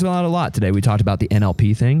 But we talked about it a lot today. We talked about the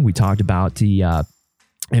NLP thing. We talked about the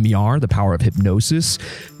MER, the power of hypnosis,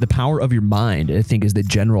 the power of your mind, I think is the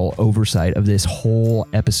general oversight of this whole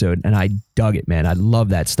episode. And I dug it, man. I love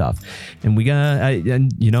that stuff. And we got,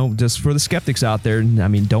 and you know, just for the skeptics out there, I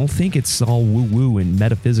mean, don't think it's all woo woo and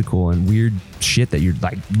metaphysical and weird shit that you're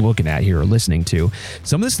like looking at here or listening to.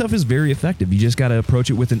 Some of this stuff is very effective. You just got to approach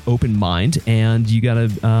it with an open mind, and you got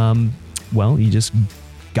to, you just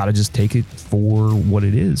got to just take it for what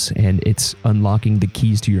it is, and it's unlocking the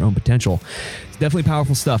keys to your own potential. It's definitely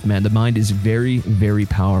powerful stuff, man. The mind is very, very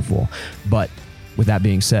powerful. But with that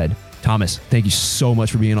being said, Thomas, thank you so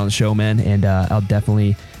much for being on the show, man. And I'll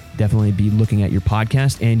definitely be looking at your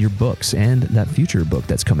podcast and your books and that future book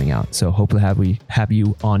that's coming out. So hopefully we have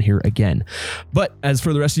you on here again. But as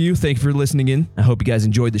for the rest of you, thank you for listening in. I hope you guys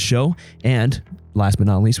enjoyed the show. And last but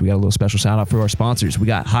not least, we got a little special shout out for our sponsors. We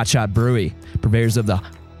got Hot Shot Brewery, purveyors of the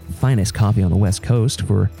finest coffee on the West Coast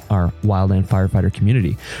for our wildland firefighter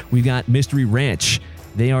community. We've got Mystery Ranch.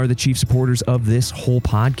 They are the chief supporters of this whole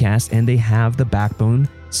podcast, and they have the Backbone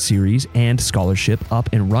series and scholarship up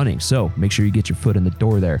and running. So make sure you get your foot in the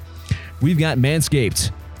door there. We've got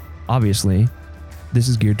Manscaped. Obviously, this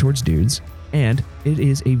is geared towards dudes, and it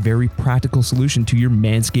is a very practical solution to your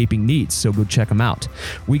manscaping needs. So go check them out.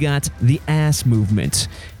 We got the Ass Movement.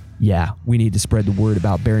 Yeah, we need to spread the word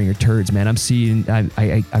about burying your turds, man. I'm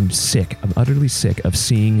sick. I'm utterly sick of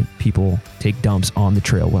seeing people take dumps on the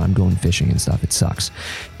trail when I'm going fishing and stuff. It sucks.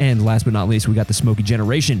 And last but not least, we got the Smoky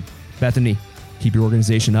Generation. Bethany, keep your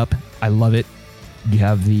organization up. I love it. You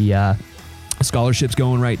have the scholarships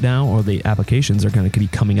going right now, or the applications are going to be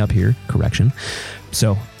coming up here. Correction.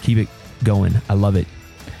 So keep it going. I love it.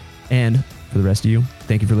 And for the rest of you,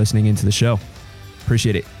 thank you for listening into the show.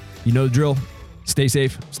 Appreciate it. You know the drill. Stay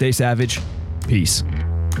safe, stay savage. Peace.